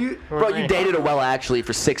 you. actually. Bro, you dated a well actually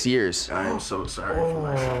for 6 years. I am so sorry for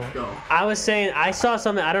myself. Go. I was saying, I saw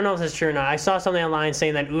something, I don't know if this is true or not. I saw something online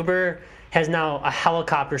saying that Uber has now a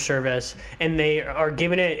helicopter service, and they are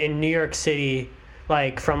giving it in New York City,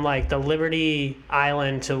 like from like the Liberty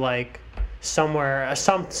Island to like somewhere,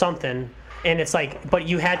 something. And it's like, but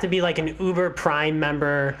you had to be like an Uber Prime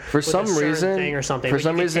member For with some a certain reason, thing or something. for but you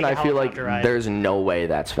some could reason, take a I feel like helicopter ride. there's no way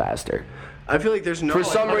that's faster. I feel like there's no. For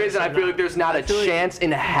some like, reason, I feel like there's not a feel like- chance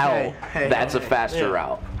in hell Hey, that's a faster Yeah.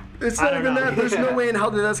 route. It's I not don't even know. that. There's no way in hell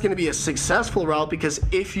that that's going to be a successful route, because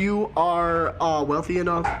if you are wealthy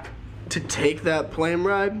enough to take that plane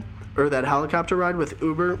ride or that helicopter ride with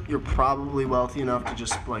Uber, you're probably wealthy enough to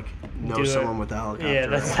just like know Do it. someone with a helicopter. Yeah, or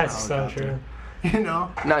that's a so helicopter. true. You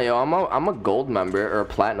know, No, yo, I'm a gold member or a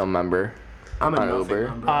platinum member. I'm a On nothing Uber.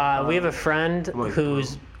 member. We have a friend like,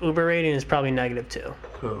 whose Uber rating is probably -2.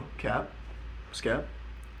 Who? Cap? Scap?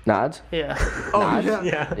 Nods? Yeah. Oh Nods? yeah.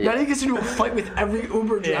 Yeah. Now he gets into a fight with every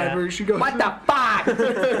Uber Yeah. driver. She goes. What the fuck?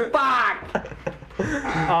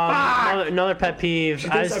 Fuck! Another pet peeve.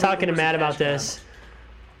 I was every talking to Uber's Matt a about cash this.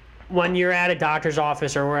 When you're at a doctor's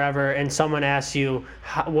office or wherever, and someone asks you,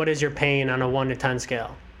 "What is your pain on a 1 to 10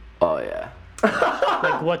 scale?" Oh yeah.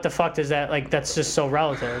 Like, what the fuck does that? Like, that's just so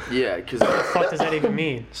relative. Yeah, because What the fuck does that even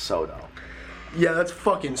mean? so dumb. Yeah, that's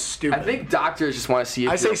fucking stupid. I think doctors just want to see if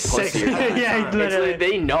I you're say a pussy. 6. Yeah, It's literally. like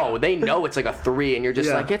they know it's like a 3, and you're just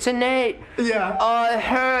Yeah. like, it's an 8. Yeah. Oh, it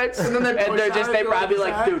hurts. And then they push they're out just, and they go probably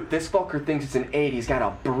like like, that. dude, this fucker thinks it's an 8. He's got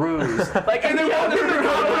a bruise. Like, And they're walking in the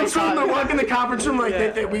conference room. They're walking in the conference room like Yeah. they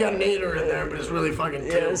think we got an 8er in there, but it's really fucking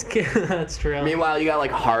 2. That's true. Meanwhile, you got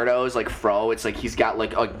like Hardo's, like Fro. It's like he's got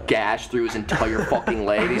like a gash through his entire fucking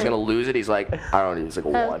leg. He's gonna lose it. He's like, I don't know. He's like a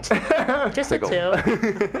 1. Just a Like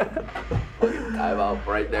 2. Dive out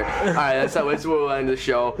right there. All right, that's how we'll end the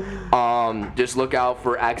show. Just look out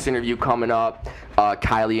for X interview coming up.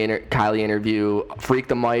 Kylie interview. Freak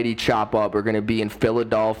the Mighty Chop Up. We're gonna be in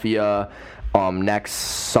Philadelphia next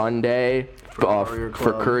Sunday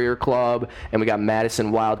for Courier Club, and we got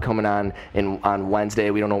Madison Wild coming on Wednesday.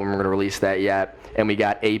 We don't know when we're gonna release that yet. And we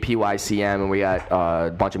got APYCM, and we got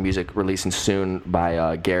a bunch of music releasing soon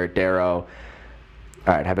by Garrett Darrow.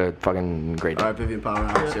 All right, have a fucking great day. All right, Vivian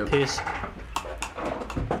Powerhouse. Peace.